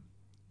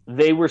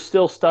they were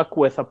still stuck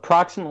with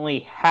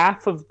approximately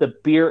half of the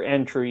beer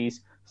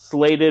entries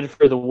slated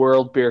for the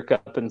World Beer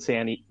Cup in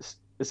San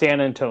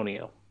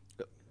Antonio.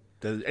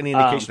 Any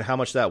indication of how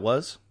much that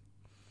was?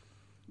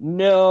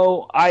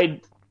 No,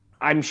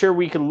 I'm sure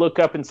we could look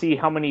up and see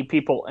how many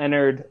people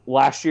entered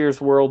last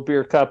year's World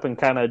Beer Cup and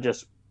kind of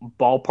just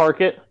ballpark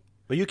it.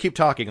 Well, you keep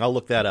talking. I'll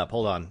look that up.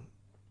 Hold on.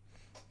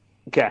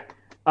 Okay.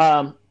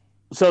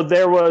 So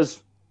there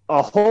was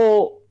a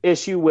whole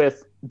issue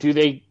with, do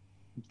they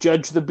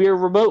judge the beer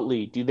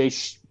remotely? Do they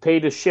pay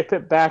to ship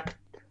it back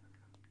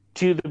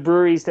to the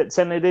breweries that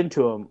send it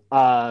into them?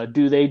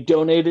 Do they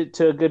donate it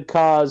to a good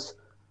cause?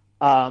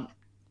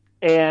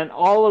 And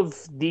all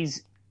of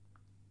these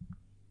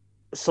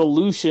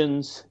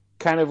solutions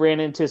kind of ran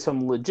into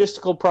some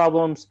logistical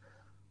problems,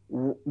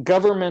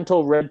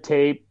 governmental red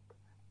tape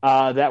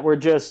that were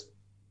just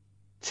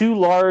too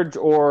large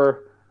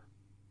or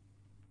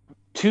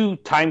too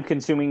time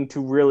consuming to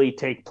really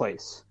take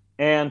place.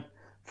 And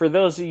for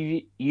those of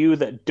you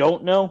that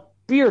don't know,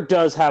 beer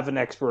does have an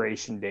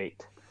expiration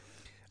date.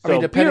 So I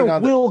mean, depending beer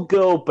on will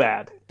go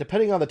bad.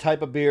 Depending on the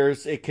type of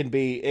beers, it can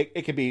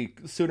be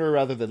sooner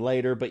rather than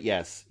later, but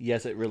yes,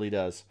 it really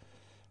does.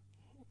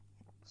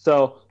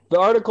 So the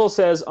article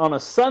says, on a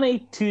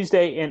sunny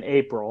Tuesday in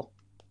April,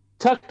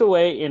 tucked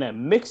away in a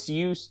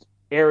mixed-use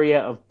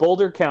area of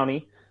Boulder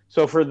County.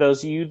 So for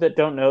those of you that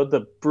don't know,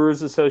 the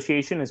Brewers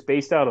Association is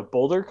based out of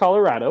Boulder,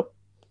 Colorado.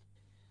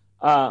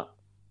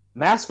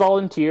 Mass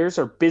volunteers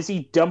are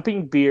busy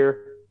dumping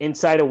beer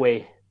inside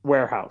a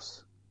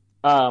warehouse.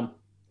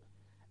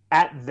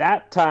 At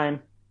that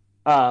time,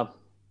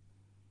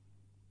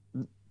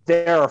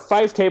 there are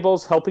 5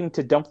 tables helping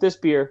to dump this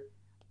beer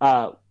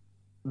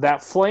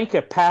that flank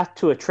a path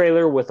to a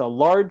trailer with a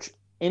large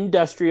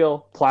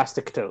industrial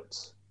plastic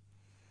totes.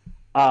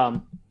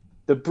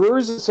 The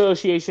Brewers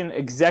Association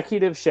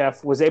executive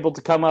chef was able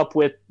to come up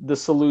with the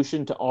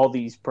solution to all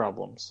these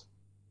problems.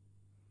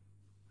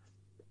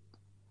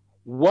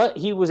 What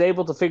he was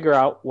able to figure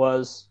out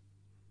was,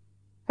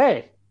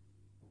 hey,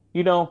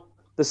 the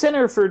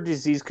Center for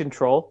Disease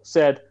Control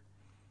said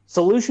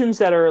solutions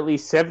that are at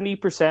least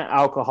 70%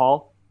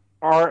 alcohol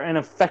are an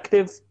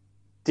effective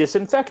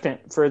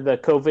disinfectant for the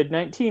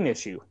COVID-19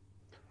 issue.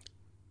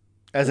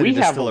 As we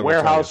have a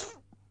warehouse.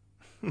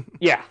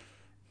 Yeah.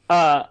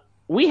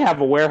 We have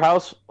a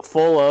warehouse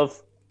full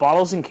of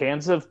bottles and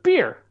cans of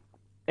beer.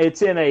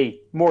 It's in a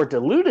more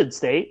diluted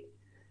state,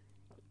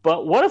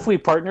 but what if we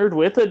partnered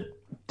with a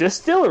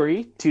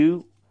distillery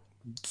to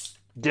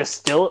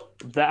distill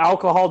the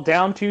alcohol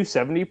down to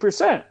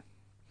 70%?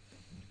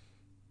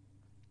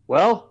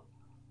 Well,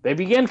 they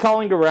began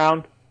calling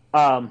around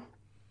to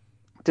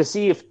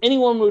see if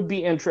anyone would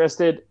be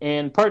interested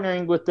in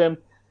partnering with them,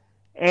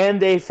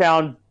 and they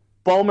found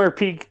Balmer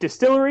Peak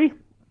Distillery,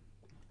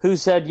 who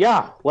said,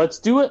 yeah, let's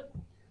do it.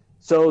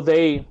 So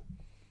they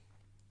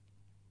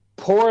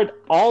poured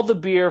all the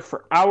beer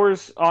for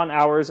hours on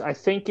hours. I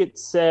think it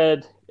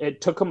said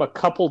it took them a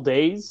couple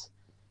days.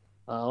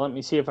 Let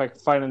me see if I can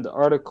find in the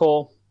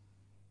article.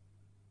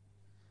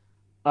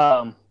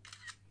 While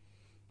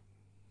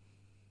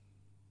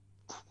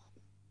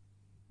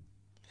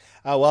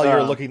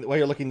you're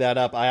looking that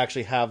up, I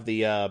actually have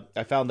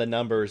I found the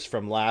numbers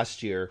from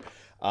last year.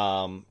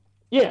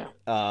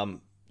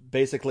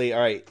 Basically, all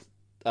right,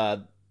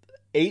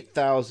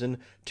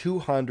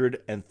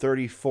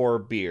 8,234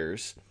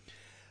 beers,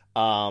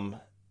 and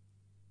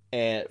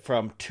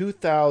from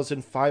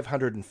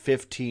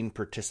 2,515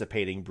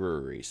 participating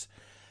breweries.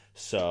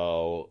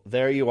 So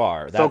there you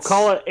are. So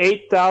call it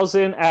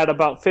 8,000 at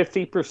about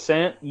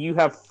 50%. You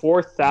have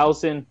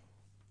 4,000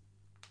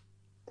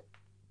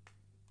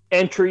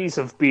 entries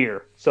of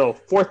beer. So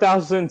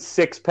 4,000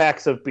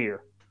 6-packs of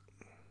beer.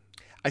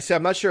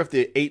 I'm not sure if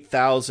the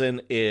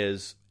 8,000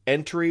 is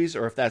entries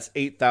or if that's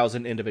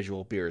 8,000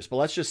 individual beers. But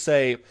let's just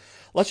say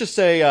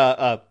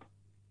I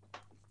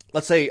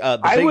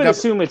would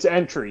assume it's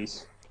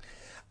entries.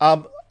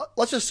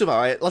 Let's just assume, all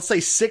right, let's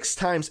say 6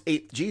 times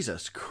 8.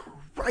 Jesus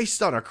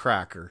Christ on a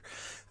cracker.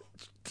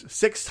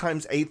 6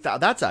 times 8,000.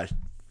 That's a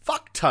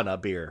fuck ton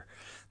of beer.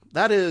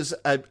 That is,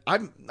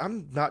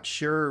 I'm not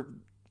sure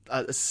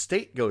a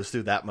state goes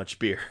through that much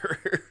beer.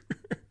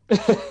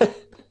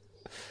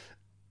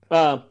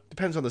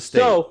 Depends on the state.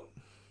 So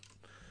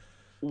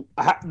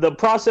the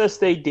process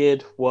they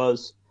did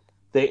was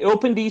they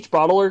opened each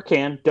bottle or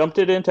can, dumped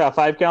it into a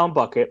 5-gallon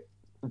bucket,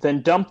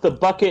 then dumped the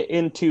bucket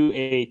into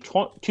a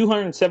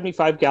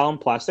 275-gallon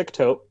plastic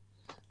tote.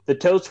 The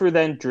totes were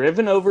then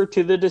driven over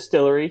to the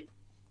distillery.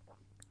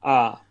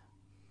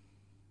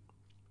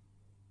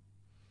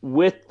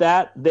 With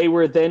that, they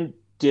were then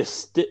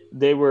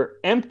they were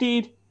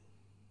emptied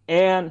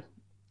and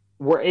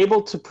were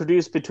able to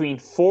produce between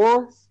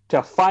 4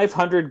 to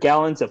 500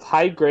 gallons of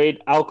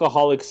high-grade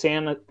alcoholic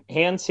hand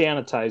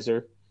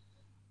sanitizer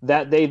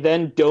that they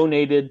then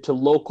donated to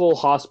local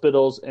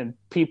hospitals and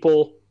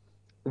people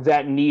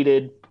that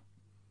had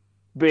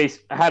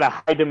a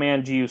high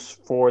demand use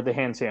for the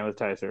hand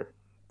sanitizer.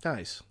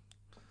 Nice.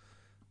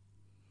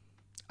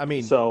 I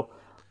mean, so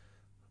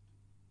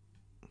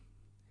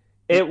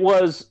it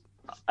was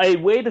a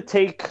way to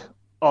take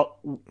a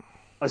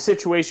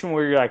situation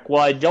where you're like,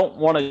 well, I don't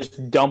want to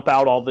just dump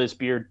out all this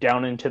beer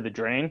down into the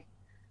drain,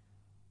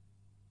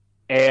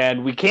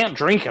 and we can't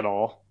drink it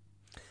all.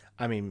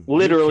 I mean,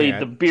 literally,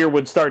 the beer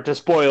would start to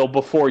spoil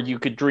before you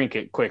could drink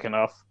it quick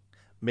enough.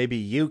 Maybe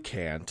you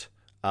can't.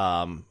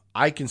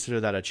 I consider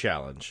that a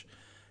challenge.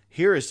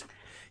 Here's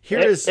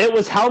It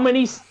was how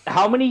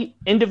many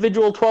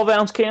individual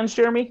 12-ounce cans,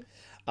 Jeremy?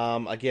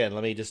 Again,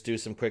 let me just do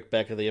some quick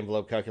back of the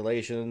envelope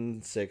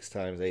calculation. 6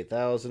 times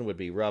 8,000 would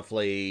be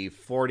roughly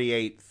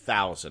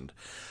 48,000.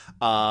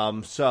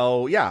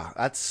 So yeah,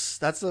 that's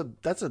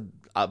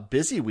a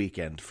busy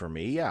weekend for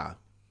me. Yeah.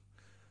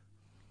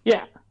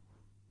 Yeah.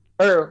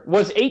 Or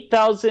was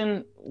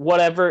 8,000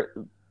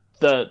 whatever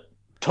the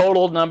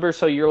total number?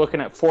 So you're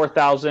looking at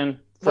 4,000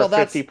 for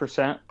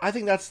 50%. I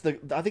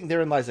think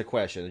therein lies the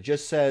question. It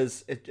just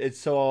says it's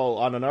so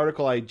on an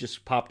article I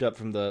just popped up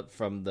from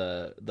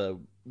the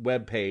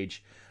web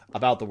page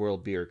about the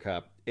World Beer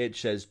Cup. It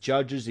says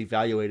judges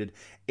evaluated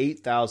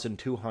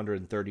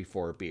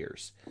 8,234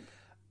 beers.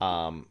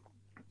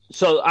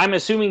 So I'm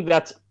assuming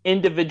that's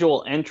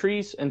individual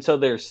entries, and so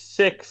there's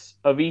 6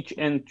 of each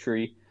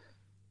entry.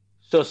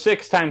 So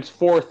 6 times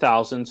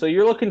 4,000. So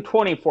you're looking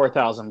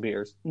 24,000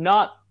 beers.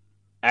 Not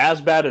as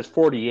bad as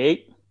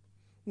 48.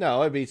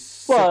 No, it'd be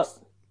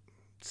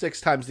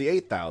six times the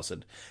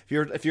 8,000.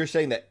 If you're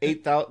saying that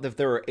 8,000, if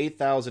there were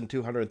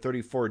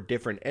 8,234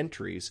 different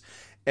entries,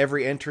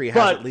 every entry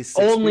has at least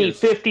 6 only beers.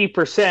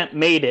 50%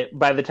 made it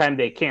by the time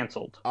they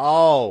canceled.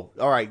 Oh,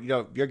 all right.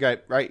 You're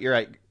right. You're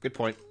right. Good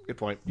point.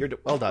 You're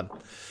well done.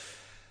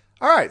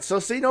 All right. So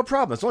see, no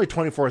problem. It's only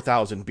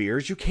 24,000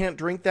 beers. You can't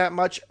drink that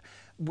much.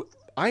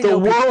 I know the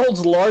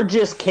world's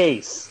largest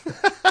case.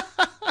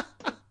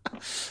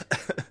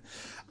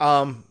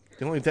 The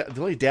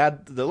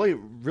only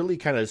really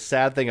kind of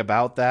sad thing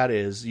about that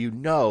is,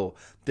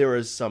 there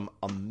is some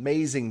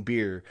amazing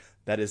beer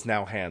that is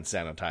now hand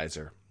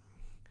sanitizer.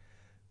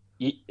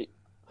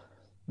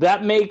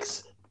 That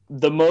makes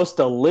the most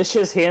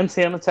delicious hand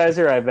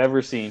sanitizer I've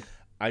ever seen.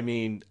 I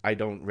mean, I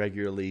don't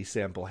regularly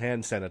sample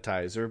hand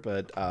sanitizer,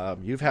 but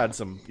you've had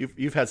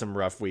some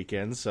rough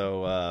weekends.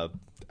 So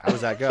how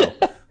does that go?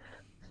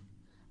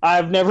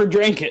 I've never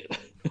drank it.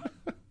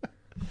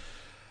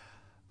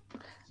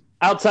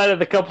 Outside of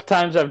the couple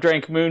times I've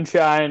drank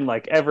moonshine,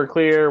 like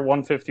Everclear,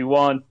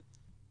 151.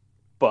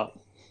 But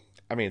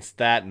I mean, it's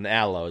that and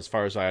aloe, as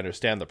far as I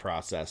understand the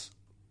process.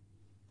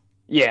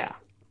 Yeah.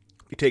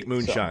 You take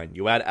moonshine,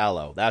 you add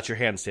aloe. That's your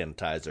hand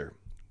sanitizer.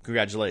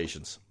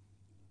 Congratulations.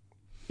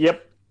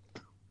 Yep.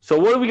 So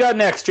what do we got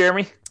next,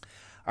 Jeremy?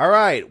 All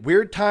right.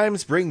 Weird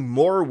times bring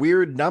more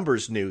weird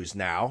numbers news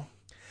now.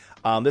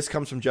 This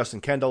comes from Justin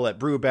Kendall at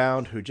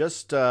Brewbound, who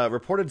just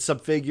reported some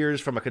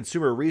figures from a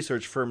consumer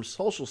research firm,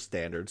 Social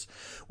Standards,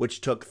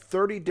 which took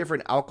 30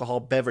 different alcohol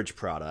beverage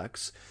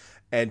products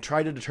and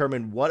tried to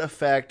determine what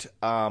effect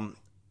an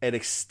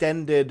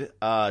extended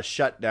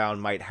shutdown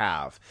might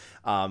have,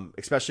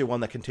 especially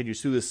one that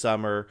continues through the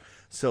summer.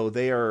 So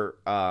they're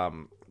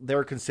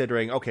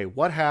considering, okay,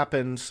 what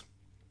happens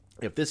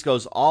if this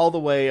goes all the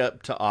way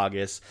up to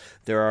August?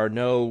 There are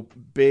no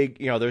big,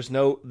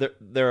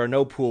 there are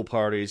no pool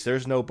parties.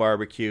 There's no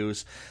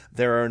barbecues.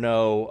 There are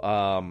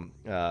no,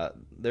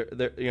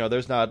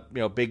 there's not,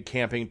 big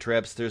camping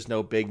trips. There's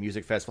no big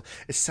music festival.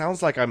 It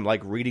sounds like I'm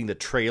like reading the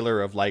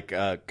trailer of like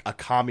a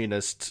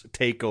communist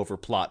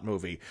takeover plot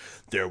movie.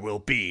 There will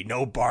be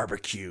no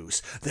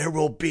barbecues. There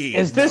will be.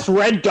 Is this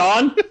Red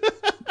Dawn?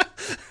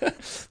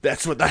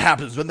 That's what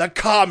happens when the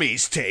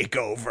commies take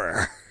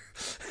over.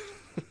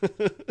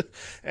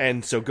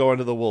 And so go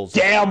into the wolves.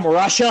 Damn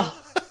Russia.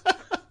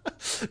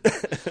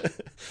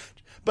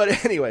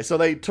 But anyway, so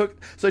they took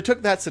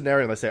that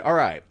scenario and they say, all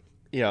right,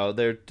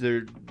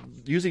 they're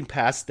using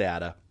past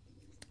data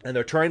and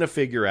they're trying to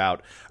figure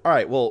out, all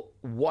right, well,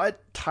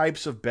 what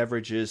types of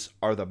beverages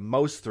are the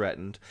most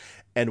threatened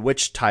and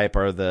which type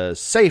are the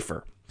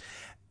safer?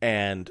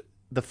 And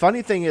the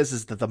funny thing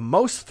is that the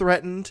most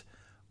threatened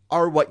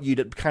are what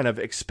you'd kind of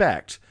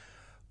expect,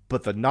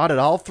 but the not at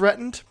all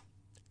threatened,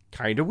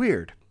 kind of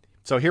weird.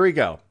 So here we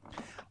go.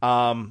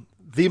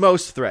 The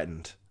most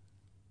threatened.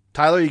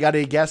 Tyler, you got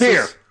any guesses?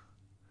 Beer.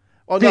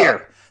 Oh, no.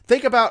 Beer.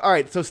 Think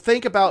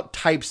about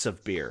types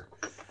of beer.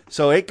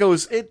 So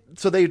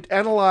they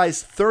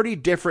analyze 30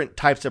 different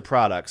types of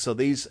products.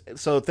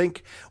 So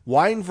think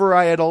wine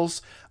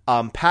varietals,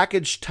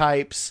 package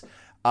types,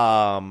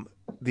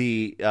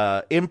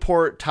 the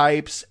import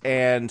types,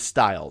 and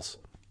styles.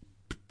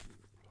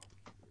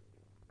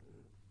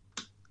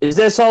 Is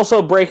this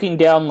also breaking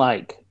down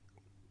like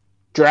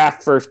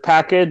draft versus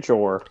package,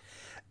 or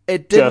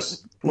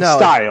just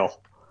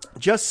style?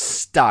 Just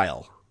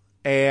style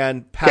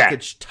and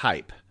package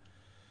type.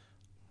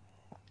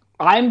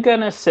 I'm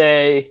going to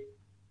say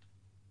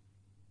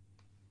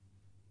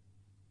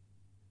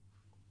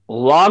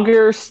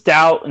lager,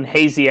 stout, and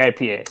hazy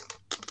IPA.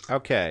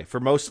 Okay, for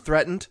most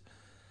threatened?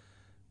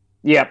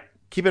 Yep.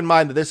 Keep in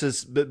mind that this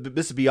is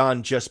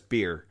beyond just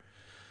beer.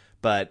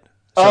 But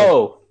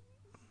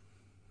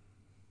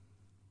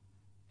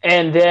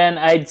and then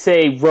I'd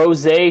say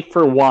rosé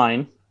for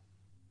wine.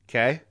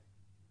 Okay.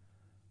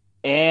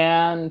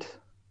 And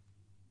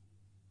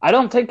I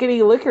don't think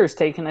any liquor's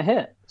taking a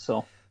hit.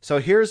 So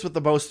here's what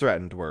the most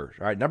threatened were.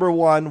 All right, number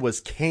 1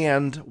 was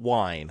canned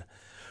wine,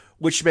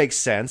 Which makes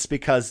sense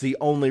because the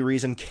only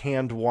reason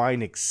canned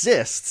wine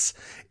exists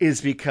is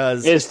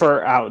because Is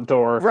for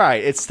outdoor.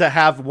 right, it's to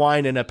have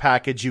wine in a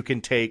package you can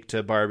take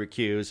to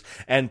barbecues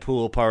and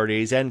pool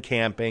parties and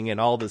camping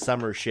and all the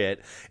summer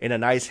shit in a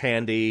nice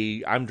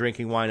handy I'm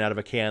drinking wine out of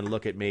a can,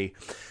 look at me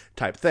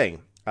type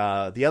thing.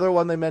 The other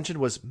one they mentioned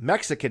was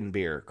Mexican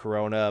beer,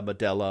 Corona,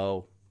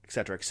 Modelo,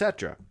 etc.,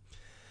 etc.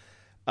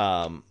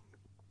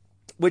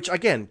 Which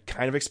again,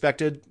 kind of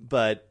expected,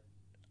 but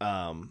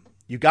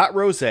you got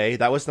rosé.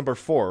 That was number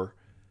 4.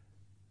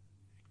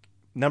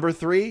 Number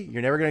 3,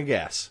 you're never going to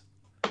guess.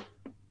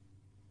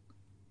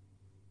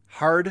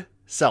 Hard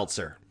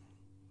seltzer.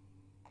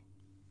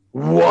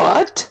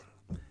 What?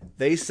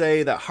 They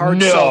say that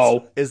hard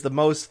seltzer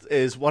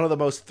is one of the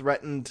most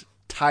threatened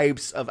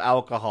types of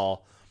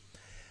alcohol.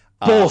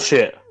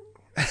 Bullshit.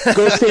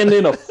 Go stand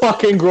in a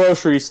fucking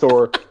grocery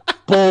store.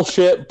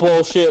 Bullshit,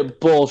 bullshit,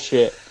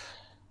 bullshit.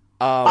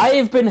 I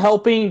have been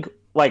helping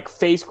like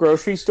face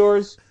grocery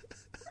stores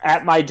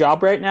at my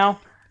job right now,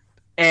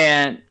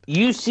 and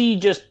you see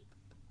just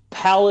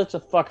pallets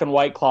of fucking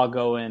White Claw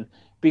go in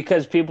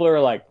because people are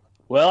like,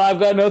 well, I've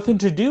got nothing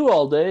to do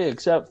all day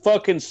except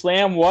fucking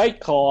slam White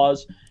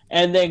Claws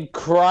and then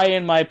cry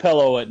in my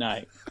pillow at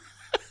night.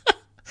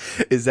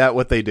 Is that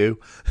what they do?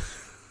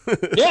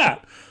 Yeah.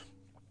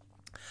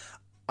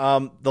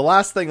 The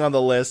last thing on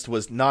the list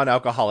was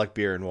non-alcoholic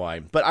beer and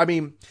wine. But I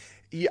mean,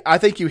 I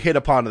think you hit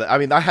upon that. I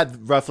mean, I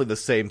had roughly the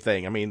same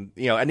thing. I mean,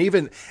 you know, and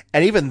even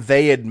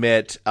they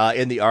admit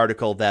in the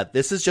article that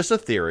this is just a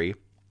theory,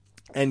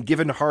 and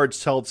given hard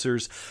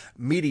seltzer's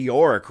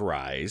meteoric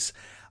rise,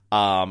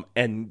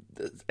 and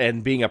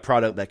being a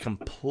product that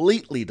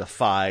completely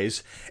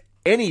defies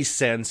any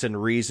sense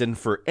and reason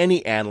for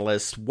any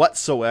analyst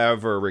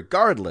whatsoever,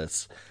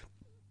 regardless,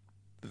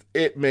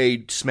 it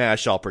may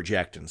smash all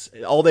projections.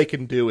 All they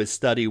can do is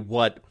study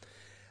what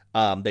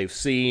they've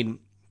seen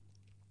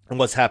and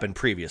what's happened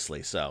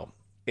previously. So,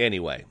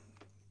 anyway.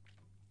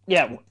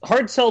 Yeah,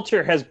 hard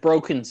seltzer has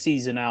broken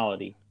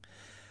seasonality.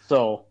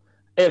 So,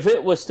 if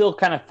it was still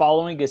kind of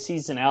following a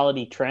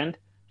seasonality trend,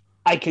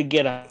 I could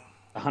get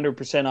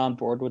 100% on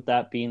board with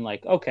that being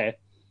like, okay,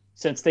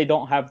 since they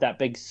don't have that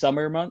big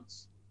summer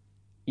months,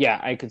 yeah,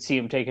 I could see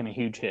them taking a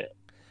huge hit.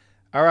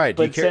 All right.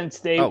 But since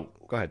they... Oh,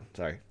 go ahead.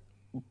 Sorry.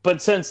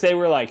 But since they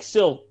were like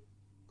still...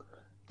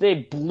 They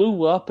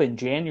blew up in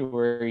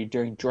January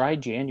during dry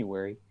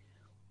January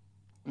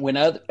when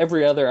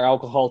every other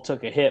alcohol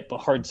took a hit, but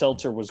hard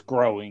seltzer was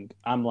growing.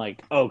 I'm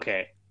like,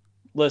 okay,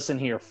 listen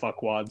here,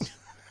 fuckwads.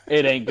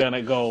 It ain't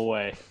gonna go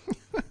away.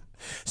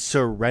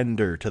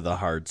 Surrender to the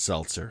hard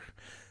seltzer.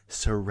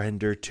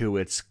 Surrender to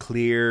its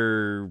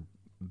clear,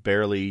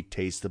 barely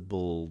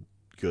tasteable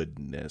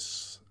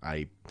goodness.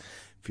 I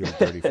feel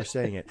dirty for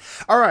saying it.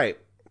 All right.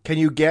 Do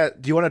you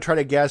want to try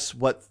to guess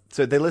what?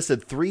 So they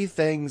listed 3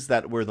 things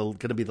that were going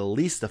to be the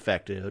least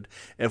affected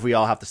if we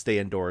all have to stay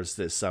indoors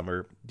this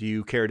summer. Do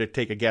you care to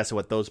take a guess at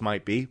what those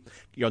might be?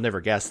 You'll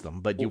never guess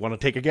them, but you want to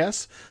take a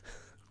guess?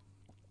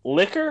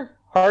 Liquor,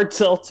 hard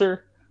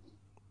seltzer,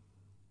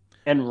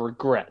 and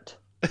regret.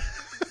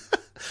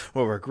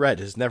 Well, regret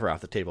is never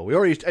off the table. We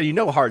already, and you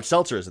know, hard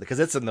seltzer is because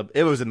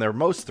it was in their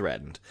most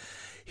threatened.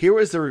 Here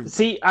was the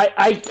see.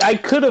 I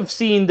could have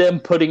seen them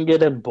putting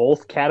it in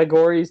both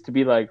categories to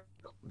be like,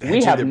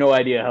 we have no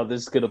idea how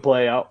this is going to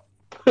play out.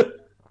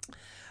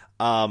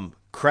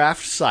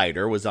 Craft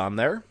cider was on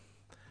there.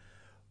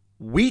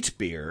 Wheat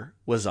beer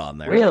was on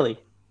there.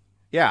 Really?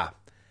 Yeah.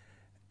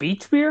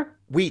 Beach beer?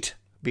 Wheat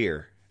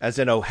beer, as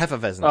in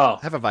Hefeweizen. Oh.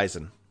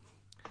 Hefeweizen.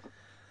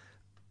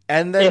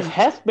 And then, if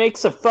Hef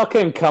makes a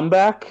fucking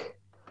comeback,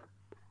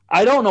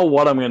 I don't know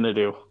what I'm going to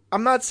do.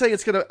 I'm not saying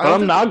it's going to...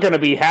 I'm not going to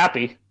be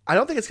happy. I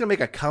don't think it's going to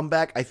make a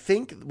comeback. I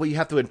think what you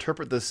have to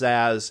interpret this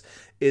as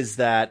is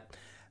that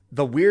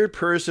the weird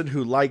person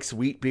who likes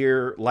wheat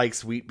beer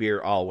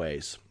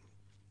always.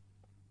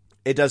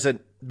 It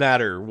doesn't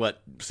matter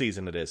what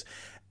season it is.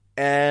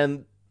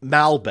 And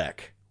Malbec.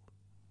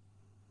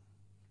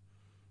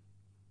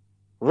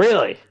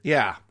 Really?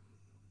 Yeah.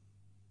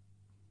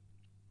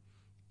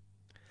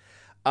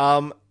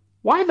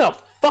 Why the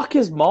fuck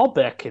is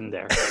Malbec in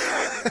there?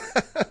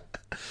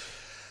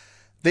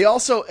 They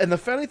also, and the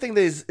funny thing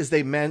is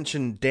they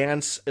mentioned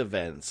dance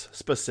events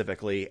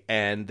specifically,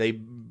 and they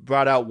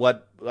brought out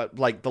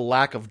like the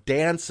lack of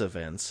dance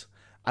events.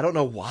 I don't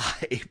know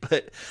why,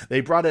 but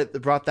they brought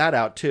that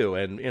out too.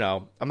 And you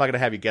know, I'm not gonna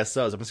have you guess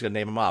those. I'm just gonna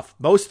name them off.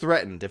 Most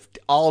threatened if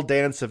all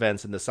dance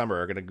events in the summer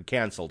are gonna be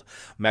canceled: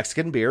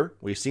 Mexican beer,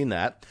 we've seen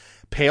that;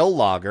 pale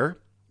lager,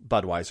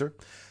 Budweiser;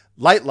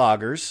 light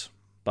lagers,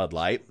 Bud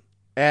Light;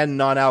 and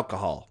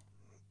non-alcohol.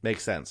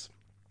 Makes sense.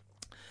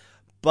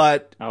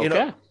 But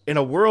okay. In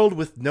a world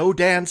with no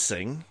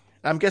dancing,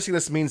 I'm guessing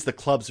this means the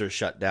clubs are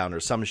shut down or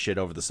some shit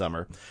over the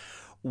summer.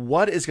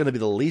 What is going to be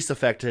the least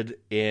affected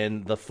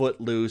in the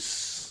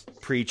Footloose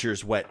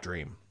Preacher's wet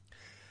dream?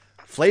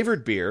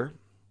 Flavored beer,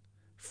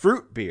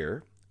 fruit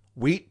beer,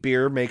 wheat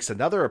beer makes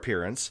another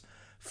appearance,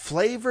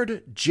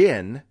 flavored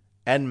gin,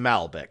 and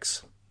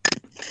Malbecs.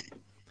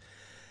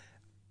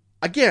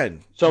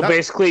 again, So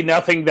basically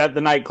nothing that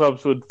the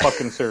nightclubs would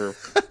fucking serve.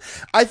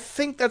 I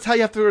think that's how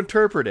you have to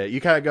interpret it.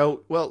 You kind of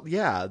go, well,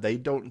 yeah, they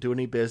don't do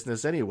any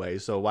business anyway,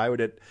 so why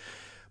would it?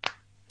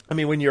 I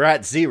mean, when you're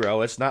at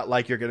zero, it's not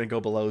like you're going to go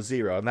below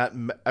zero. And that,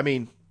 I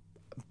mean,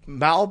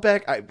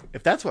 Malbec,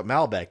 if that's what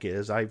Malbec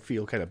is, I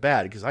feel kind of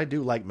bad because I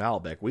do like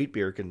Malbec. Wheat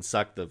beer can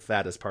suck the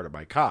fattest part of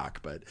my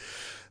cock, but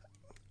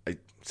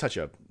such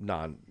a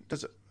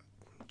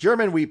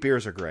German wheat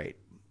beers are great.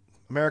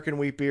 American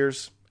wheat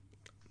beers,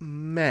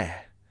 meh.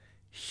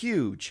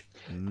 Huge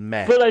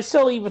meh. But I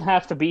still even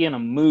have to be in a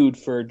mood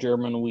for a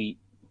German wheat.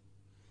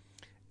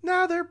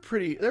 No,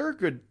 they're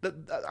good.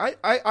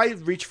 I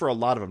reach for a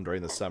lot of them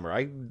during the summer.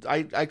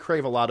 I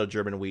crave a lot of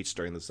German wheats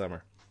during the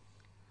summer.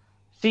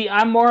 See,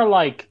 I'm more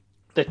like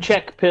the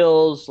Czech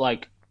pills,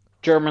 like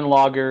German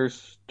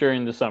lagers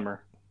during the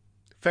summer.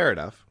 Fair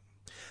enough.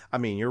 I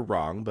mean, you're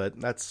wrong, but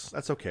that's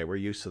okay. We're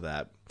used to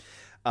that.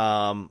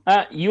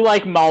 You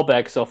like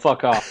Malbec, so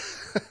fuck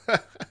off.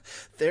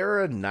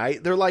 They're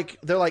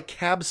like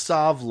Cab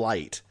Sauv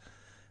light.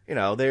 You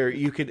know,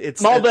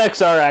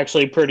 Malbecs are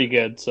actually pretty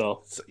good.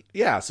 So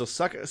yeah,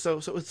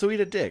 so eat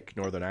a dick,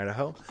 Northern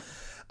Idaho.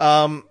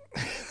 Wow,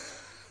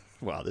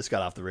 this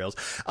got off the rails.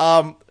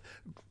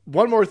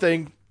 One more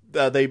thing,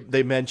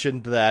 they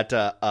mentioned that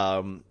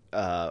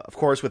of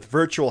course with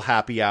virtual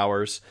happy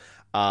hours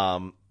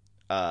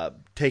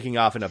taking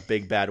off in a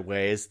big bad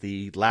way is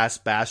the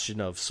last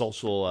bastion of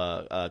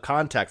social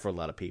contact for a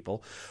lot of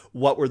people.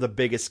 What were the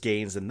biggest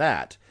gains in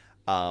that?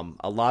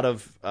 A lot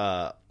of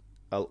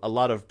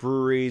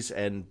breweries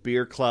and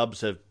beer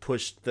clubs have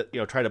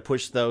tried to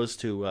push those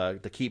to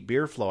keep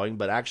beer flowing,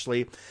 but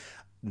actually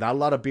not a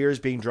lot of beer is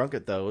being drunk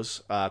at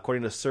those.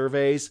 According to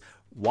surveys,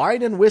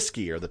 wine and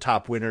whiskey are the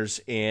top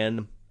winners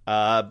in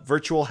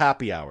virtual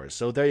happy hours.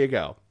 So there you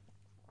go.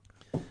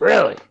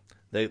 Really?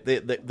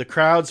 The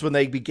crowds, when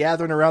they be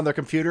gathering around their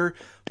computer,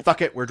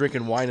 fuck it, we're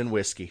drinking wine and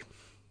whiskey.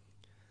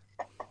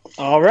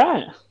 All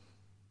right.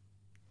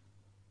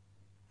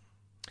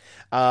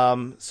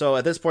 So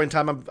at this point in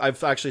time,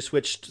 I've actually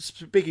switched.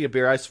 Speaking of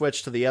beer, I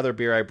switched to the other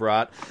beer I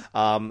brought.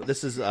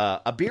 This is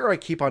a beer I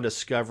keep on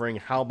discovering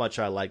how much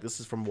I like. This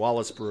is from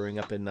Wallace Brewing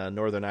up in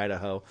northern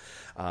Idaho.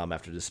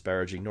 After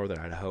disparaging northern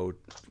Idaho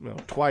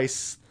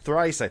thrice,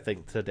 I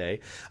think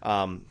today.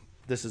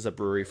 This is a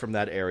brewery from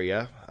that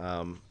area.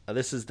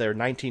 This is their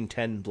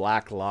 1910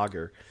 Black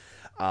Lager.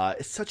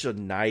 It's such a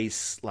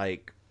nice,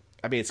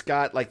 it's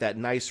got like that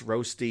nice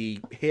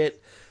roasty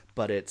hit,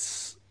 but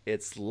it's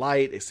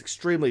light. It's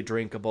extremely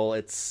drinkable.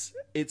 It's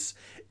a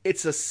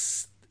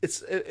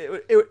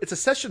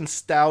session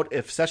stout.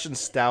 If session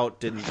stout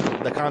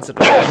the concept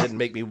of that didn't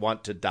make me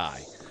want to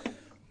die.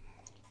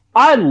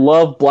 I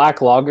love black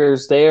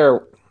lagers. They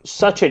are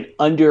such an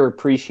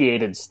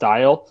underappreciated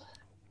style,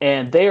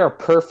 and they are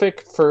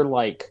perfect for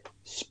like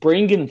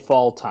spring and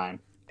fall time.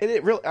 And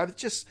it really,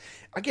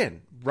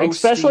 again, roasty.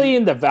 Especially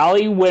in the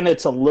valley when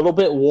it's a little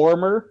bit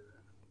warmer.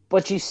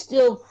 But you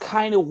still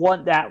kind of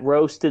want that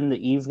roast in the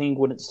evening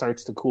when it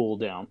starts to cool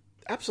down.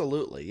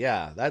 Absolutely,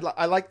 yeah.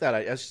 I like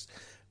that.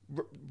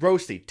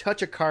 Roasty,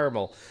 touch of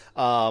caramel,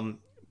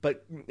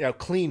 but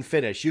clean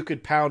finish. You can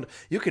pound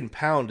a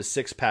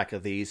 6-pack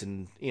of these,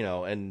 and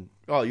you'll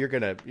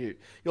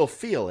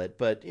feel it.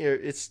 But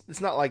it's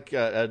not like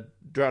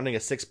drowning a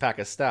 6-pack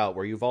of stout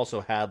where you've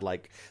also had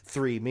like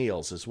 3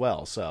 meals as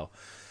well. So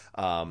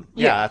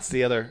that's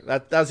the other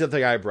that's the other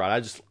thing I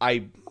brought.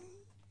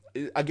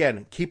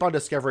 Again, keep on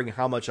discovering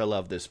how much I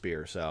love this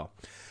beer. So,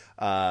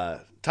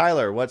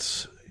 Tyler,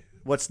 what's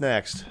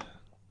next?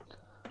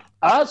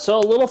 So a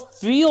little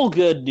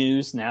feel-good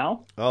news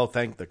now. Oh,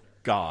 thank the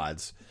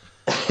gods.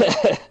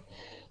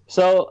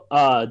 So,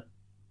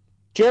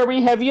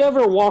 Jeremy, have you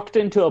ever walked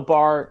into a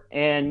bar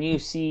and you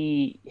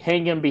see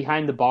hanging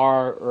behind the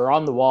bar or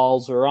on the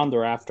walls or on the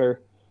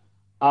rafter,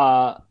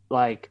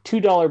 like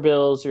 $2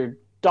 bills or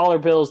dollar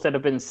bills that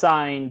have been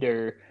signed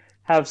or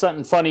have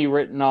something funny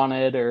written on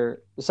it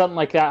or something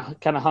like that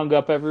kind of hung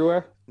up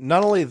everywhere?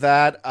 Not only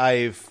that,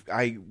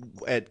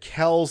 at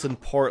Kells in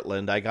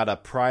Portland, I got a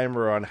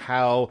primer on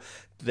how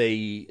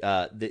they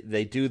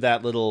do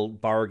that little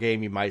bar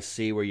game you might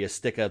see where you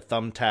stick a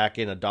thumbtack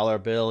in a dollar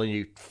bill and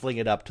you fling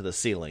it up to the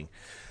ceiling.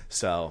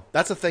 So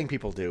that's a thing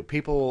people do.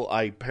 People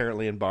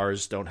apparently in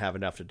bars don't have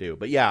enough to do.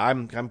 But yeah,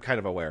 I'm kind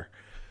of aware.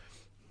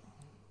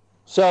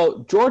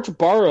 So George,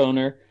 bar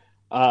owner,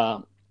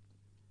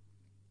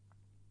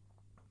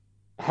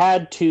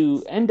 had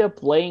to end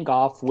up laying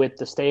off with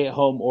the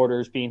stay-at-home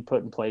orders being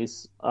put in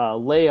place,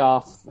 lay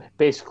off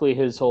basically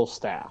his whole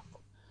staff.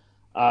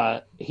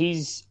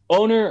 He's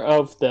owner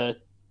of the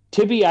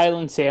Tibby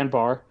Island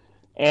Sandbar,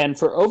 and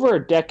for over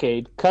a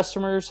decade,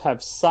 customers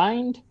have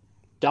signed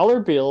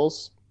dollar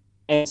bills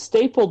and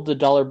stapled the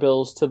dollar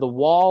bills to the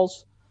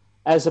walls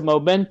as a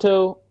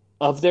memento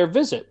of their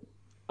visit.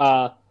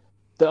 The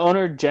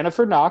owner,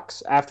 Jennifer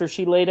Knox, after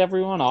she laid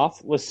everyone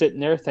off, was sitting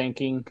there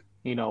thinking,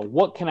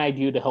 what can I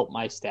do to help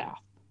my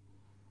staff?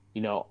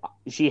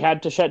 She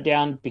had to shut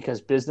down because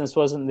business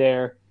wasn't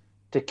there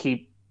to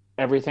keep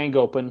everything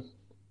open.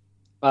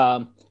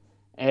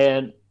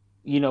 And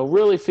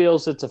really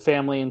feels it's a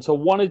family, and so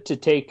wanted to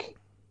take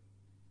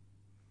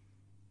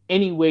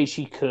any way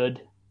she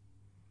could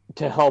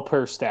to help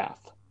her staff.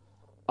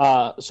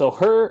 So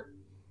her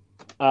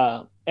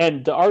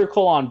and the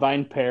article on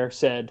VinePair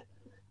said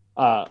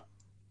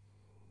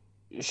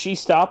she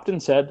stopped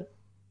and said,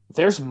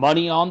 "There's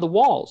money on the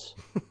walls,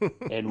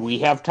 and we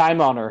have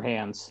time on our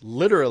hands."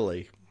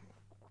 Literally.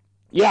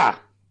 Yeah.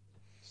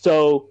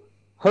 So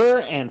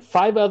her and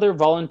 5 other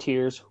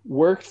volunteers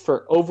worked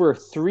for over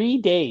 3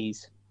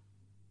 days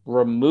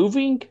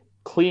removing,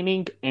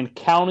 cleaning, and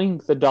counting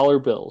the dollar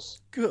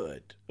bills.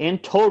 Good. In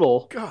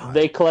total, God.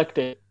 they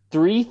collected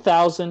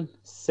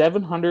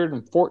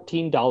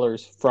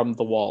 $3,714 from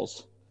the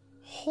walls.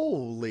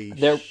 Holy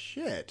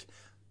shit.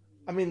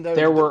 I mean,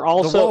 the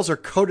walls are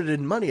coated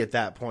in money at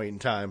that point in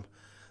time.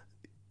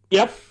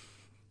 Yep.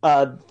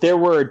 There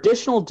were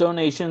additional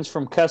donations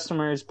from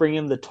customers,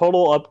 bringing the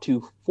total up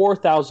to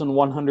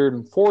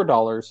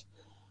 $4,104,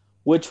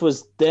 which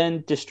was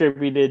then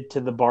distributed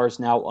to the bar's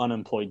now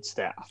unemployed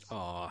staff.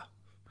 Aw,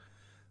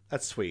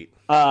 that's sweet.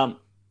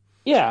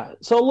 Yeah,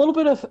 so a little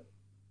bit of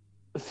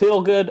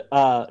feel good.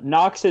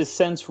 Knox has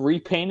since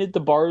repainted the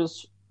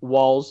bar's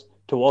walls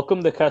to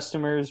welcome the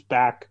customers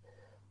back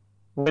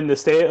when the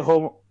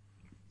stay-at-home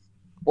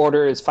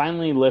order is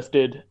finally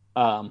lifted.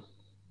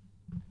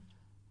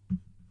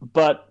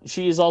 But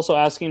she is also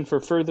asking for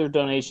further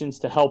donations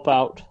to help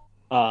out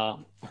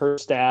her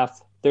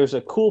staff. There's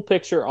a cool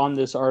picture on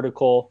this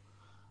article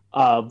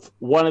of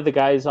one of the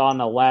guys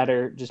on a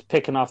ladder just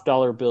picking off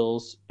dollar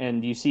bills,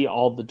 and you see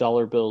all the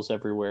dollar bills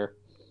everywhere.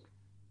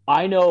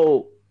 I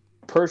know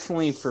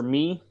personally for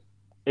me,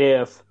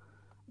 if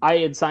I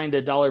had signed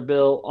a dollar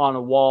bill on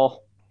a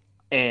wall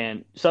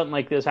and something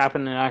like this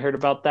happened and I heard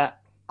about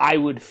that, I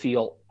would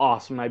feel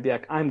awesome. I'd be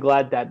like, I'm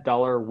glad that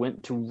dollar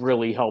went to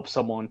really help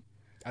someone.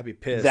 I'd be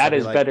pissed. That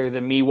is better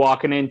than me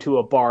walking into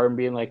a bar and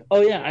being like, oh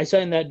yeah, I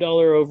signed that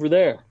dollar over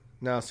there.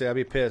 No, see, I'd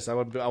be pissed. I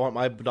want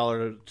my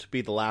dollar to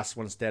be the last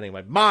one standing.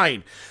 Like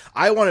mine.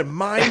 I wanted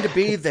mine to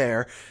be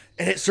there,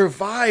 and it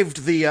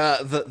survived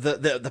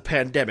the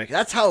pandemic.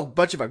 That's how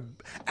much of an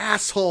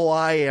asshole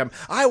I am.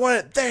 I want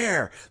it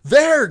there.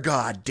 There,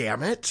 God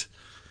damn it.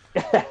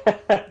 You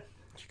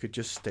could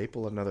just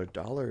staple another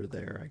dollar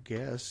there, I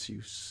guess,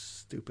 you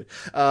stupid.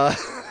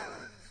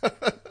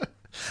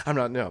 I'm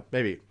not, no,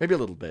 maybe a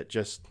little bit,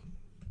 just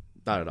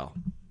not at all.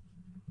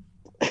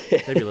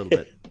 Maybe a little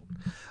bit.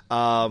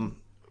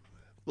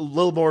 A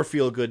little more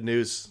feel-good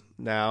news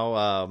now.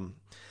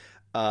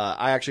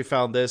 I actually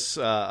found this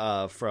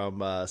from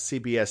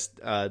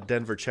CBS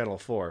Denver Channel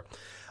 4.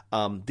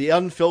 The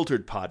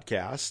Unfiltered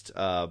podcast,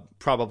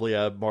 probably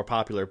a more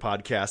popular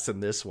podcast than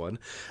this one,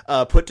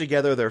 put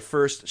together their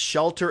first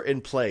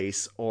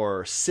shelter-in-place,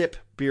 or SIP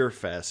Beer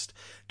Fest,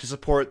 to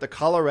support the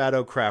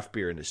Colorado craft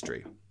beer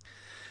industry.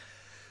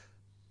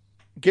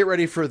 Get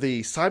ready for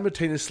the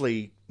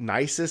simultaneously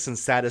nicest and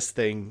saddest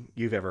thing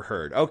you've ever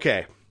heard.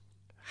 Okay.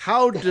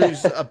 How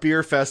does a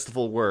beer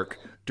festival work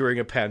during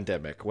a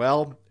pandemic?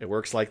 Well, it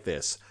works like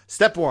this.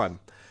 Step 1,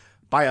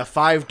 buy a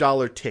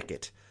 $5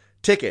 ticket.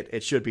 Ticket,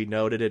 it should be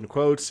noted in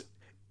quotes,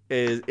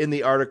 is in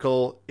the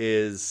article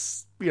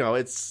is,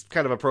 it's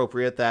kind of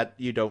appropriate that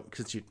you don't,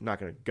 because you're not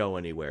going to go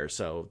anywhere.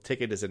 So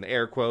ticket is in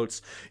air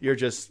quotes. You're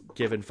just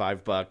giving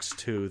 $5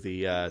 to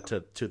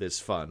the to this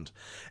fund,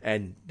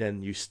 and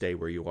then you stay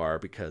where you are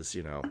because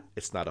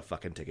it's not a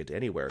fucking ticket to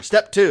anywhere.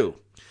 Step 2.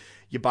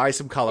 You buy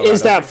some Colorado.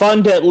 Is that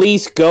fund at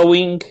least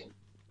going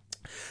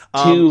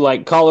to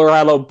like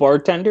Colorado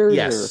bartenders?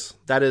 Yes,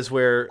 that is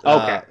where.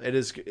 Okay. It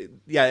is.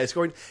 Yeah, it's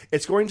going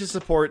to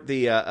support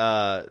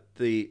it's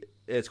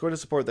going to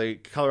support the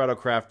Colorado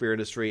craft beer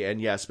industry,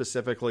 and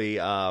specifically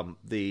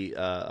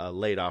the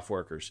laid off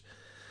workers,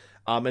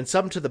 and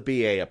some to the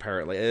BA.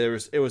 Apparently,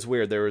 it was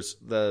weird. There was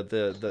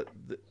the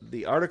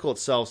article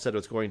itself said it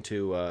was going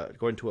to a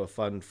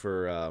fund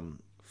for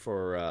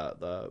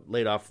the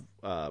laid off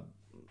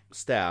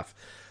staff,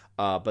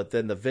 but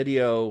then the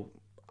video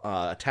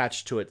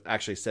attached to it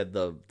actually said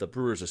the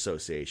Brewers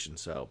Association,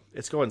 so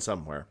it's going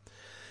somewhere.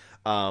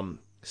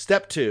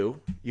 Step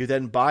 2, you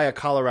then buy a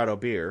Colorado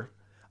beer.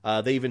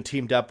 They even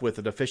teamed up with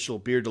an official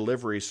beer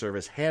delivery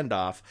service,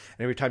 Handoff,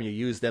 and every time you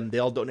use them,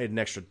 they'll donate an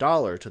extra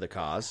 $1 to the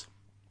cause.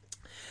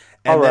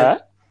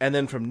 And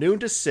then from noon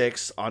to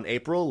 6 on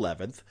April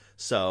 11th.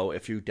 So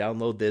if you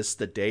download this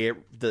the day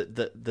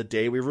the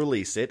day we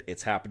release it,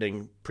 it's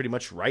happening pretty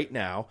much right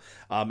now.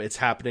 It's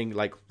happening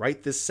like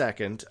right this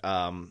second.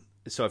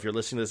 So if you're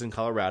listening to this in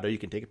Colorado, you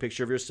can take a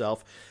picture of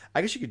yourself.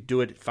 I guess you could do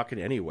it fucking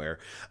anywhere.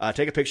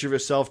 Take a picture of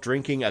yourself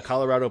drinking a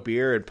Colorado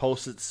beer and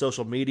post it to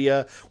social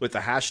media with the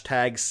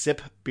hashtag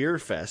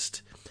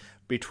SipBeerFest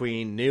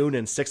between noon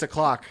and 6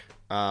 o'clock,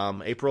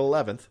 April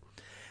 11th.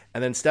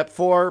 And then step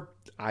 4,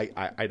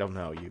 I don't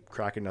know. You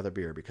crack another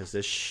beer because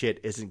this shit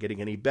isn't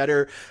getting any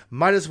better.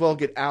 Might as well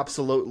get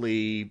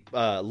absolutely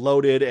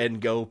loaded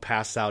and go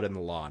pass out in the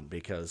lawn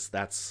because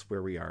that's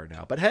where we are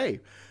now. But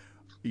hey,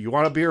 you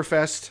want a beer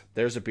fest?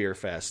 There's a beer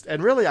fest,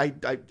 and really,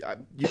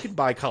 you can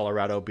buy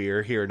Colorado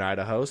beer here in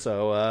Idaho.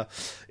 So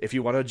if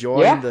you want to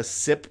join the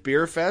SIP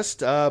Beer Fest,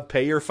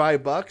 pay your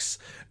 $5,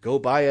 go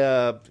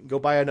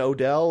buy an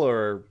Odell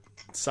or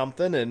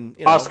something, and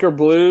Oscar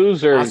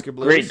Blues or Oscar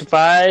Blues. Great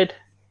Divide.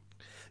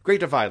 Great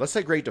Divide. Let's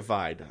say Great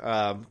Divide,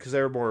 because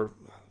they're more.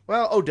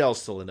 Well,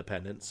 Odell's still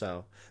independent,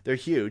 so they're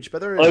huge, but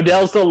they're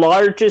Odell's the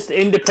largest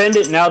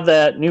independent now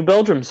that New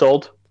Belgium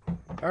sold.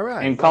 All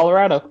right, in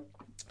Colorado.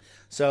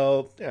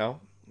 So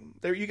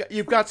there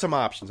you've got some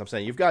options. I'm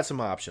saying you've got some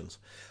options.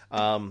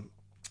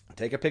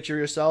 Take a picture of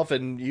yourself,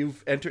 and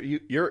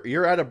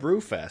you're at a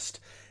brew fest,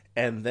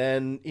 and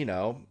then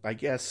I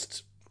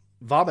guess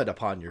vomit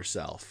upon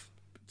yourself,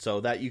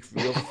 so that you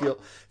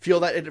feel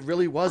that it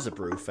really was a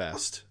brew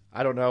fest.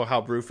 I don't know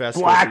how brew fest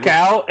black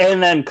out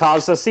and then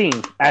cause a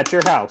scene at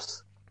your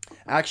house.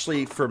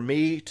 Actually, for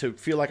me to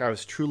feel like I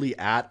was truly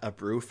at a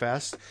brew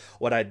fest,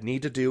 what I'd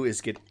need to do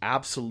is get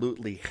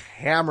absolutely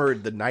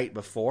hammered the night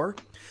before,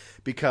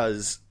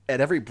 because at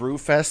every brew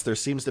fest there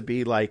seems to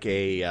be like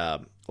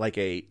a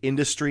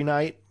industry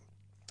night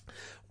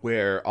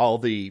where all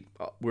the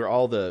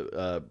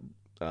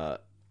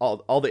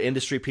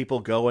industry people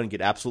go and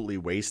get absolutely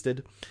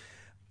wasted.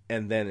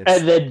 And then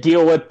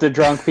deal with the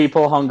drunk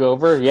people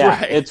hungover.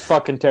 Yeah, right. It's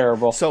fucking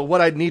terrible. So what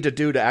I'd need to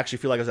do to actually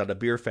feel like I was at a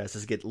beer fest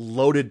is get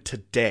loaded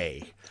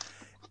today,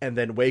 and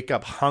then wake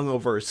up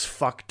hungover as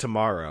fuck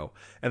tomorrow,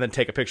 and then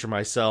take a picture of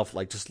myself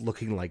like just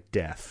looking like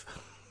death.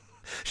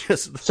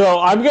 So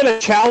I'm gonna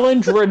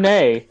challenge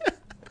Renee.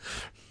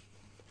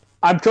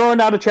 I'm throwing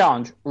out a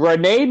challenge.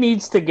 Renee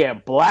needs to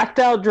get blacked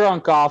out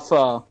drunk off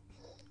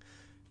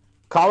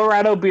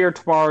Colorado beer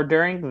tomorrow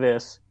during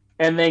this,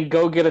 and then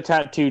go get a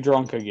tattoo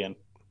drunk again.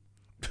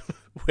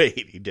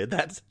 Wait, he did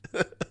that?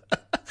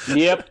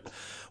 Yep.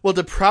 Well,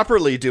 to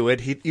properly do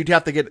it, you'd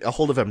have to get a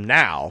hold of him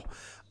now,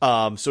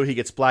 so he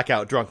gets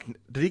blackout drunk.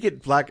 Did he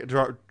get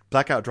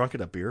blackout drunk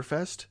at a beer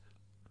fest?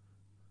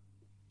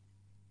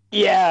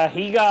 Yeah,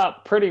 he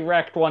got pretty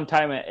wrecked one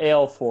time at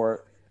Alefort,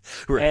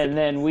 right. and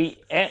then we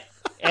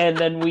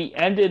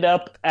ended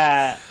up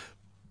at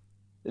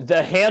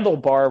the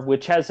Handlebar,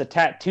 which has a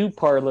tattoo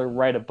parlor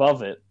right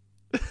above it.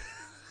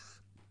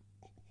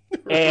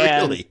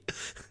 And really?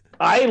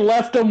 I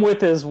left him with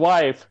his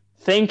wife,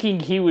 thinking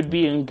he would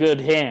be in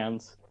good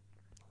hands.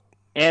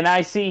 And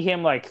I see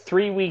him like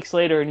 3 weeks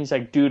later, and he's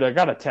like, dude, I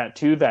got a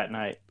tattoo that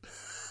night.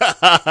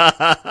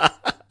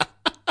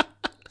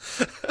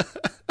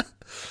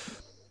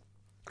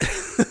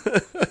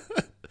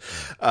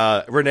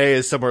 Renee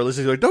is somewhere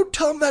listening to it. Don't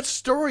tell him that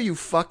story, you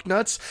fuck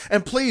nuts.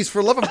 And please,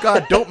 for love of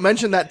God, don't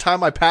mention that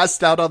time I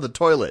passed out on the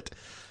toilet.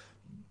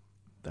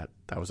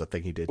 That was a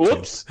thing he did.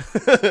 Oops.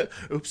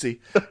 Oopsie.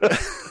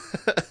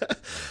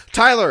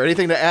 Tyler,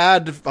 anything to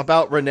add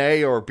about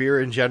Renee or beer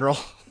in general?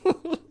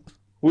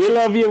 We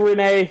love you,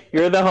 Renee.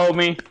 You're the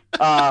homie.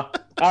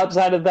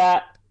 Outside of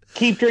that,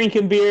 keep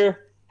drinking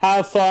beer.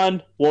 Have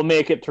fun. We'll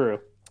make it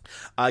through.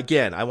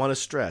 Again, I want to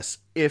stress,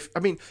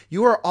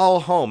 you are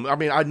all home. I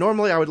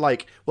would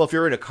like, well, if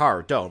you're in a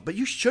car, don't. But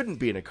you shouldn't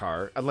be in a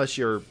car unless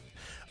you're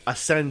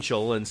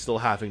essential and still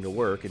having to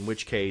work, in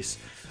which case,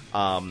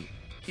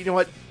 you know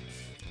what?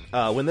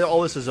 When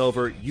all this is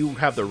over, you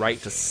have the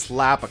right to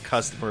slap a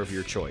customer of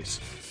your choice.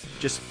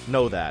 Just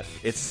know that.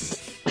 It's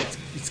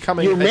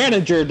coming. Your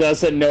manager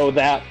doesn't know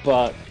that,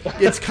 but...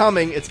 It's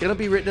coming. It's going to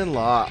be written in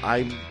law.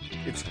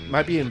 It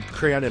might be in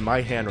crayon in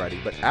my handwriting,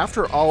 but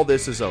after all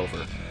this is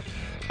over,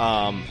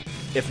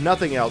 if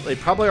nothing else, they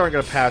probably aren't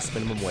going to pass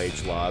minimum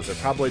wage laws. They're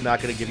probably not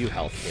going to give you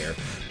health care.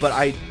 But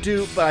I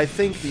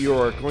think that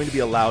you're going to be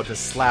allowed to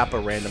slap a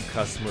random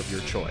customer of your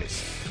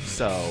choice.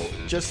 So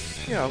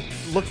just,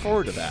 look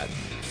forward to that.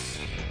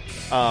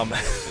 I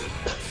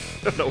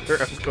don't know where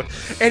I was going.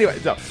 Anyway,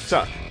 no.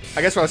 So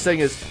I guess what I was saying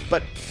is,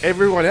 but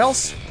everyone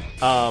else,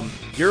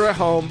 you're at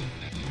home,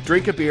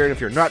 drink a beer, and if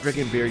you're not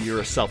drinking beer,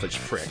 you're a selfish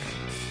prick.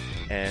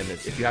 And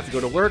if you have to go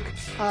to work,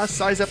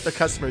 size up the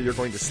customer you're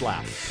going to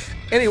slap.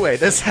 Anyway,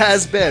 this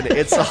has been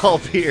It's All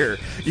Beer.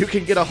 You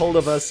can get a hold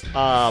of us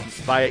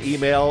via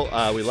email.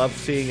 We love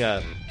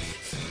seeing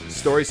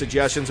story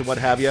suggestions and what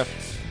have you.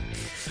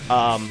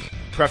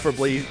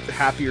 Preferably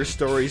happier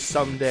stories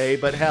someday,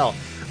 but hell.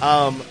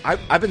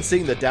 I've been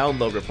seeing the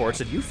download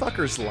reports, and you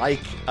fuckers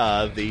like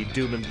the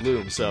doom and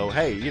gloom. So,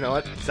 hey, you know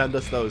what? Send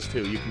us those,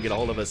 too. You can get a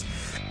hold of us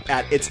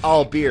at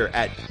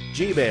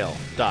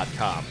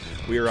itsallbeer@gmail.com.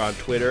 We are on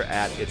Twitter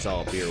at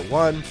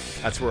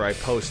itsallbeer1. That's where I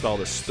post all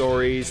the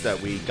stories that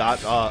we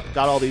got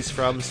all these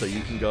from, so you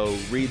can go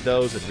read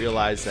those and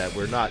realize that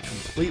we're not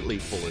completely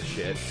full of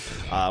shit.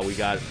 We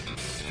got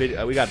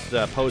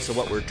posts of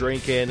what we're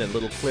drinking and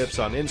little clips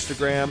on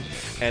Instagram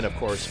and, of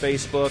course,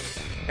 Facebook.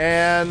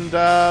 And...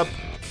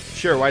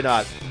 sure, why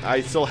not?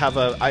 I still have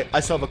a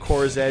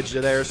Coors Edge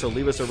there, so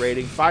leave us a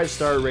rating,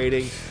 5-star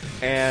rating,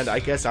 and I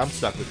guess I'm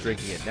stuck with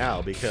drinking it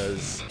now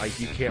because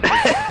you can't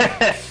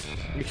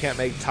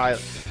make Tyler.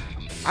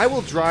 I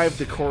will drive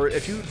the Coors.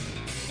 If you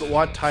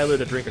want Tyler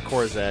to drink a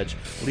Coors Edge,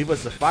 leave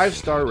us a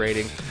 5-star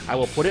rating. I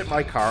will put it in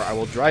my car. I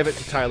will drive it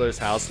to Tyler's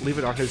house, leave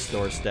it on his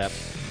doorstep,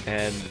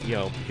 and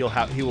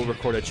he will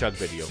record a chug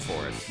video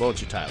for it,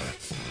 won't you, Tyler?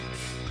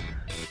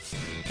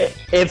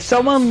 If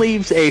someone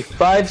leaves a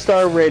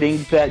 5-star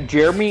rating that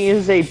Jeremy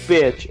is a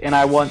bitch and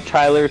I want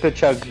Tyler to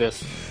chug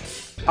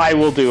this, I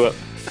will do it.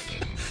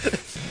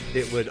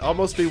 It would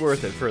almost be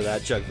worth it for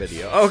that chug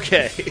video.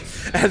 Okay,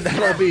 and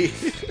that'll be...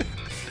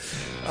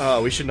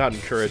 we should not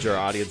encourage our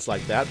audience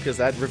like that, because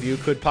that review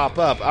could pop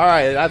up. All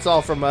right, that's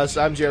all from us.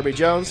 I'm Jeremy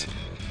Jones.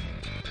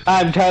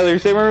 I'm Tyler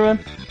Zimmerman.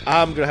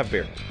 I'm going to have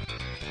beer.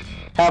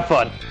 Have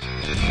fun.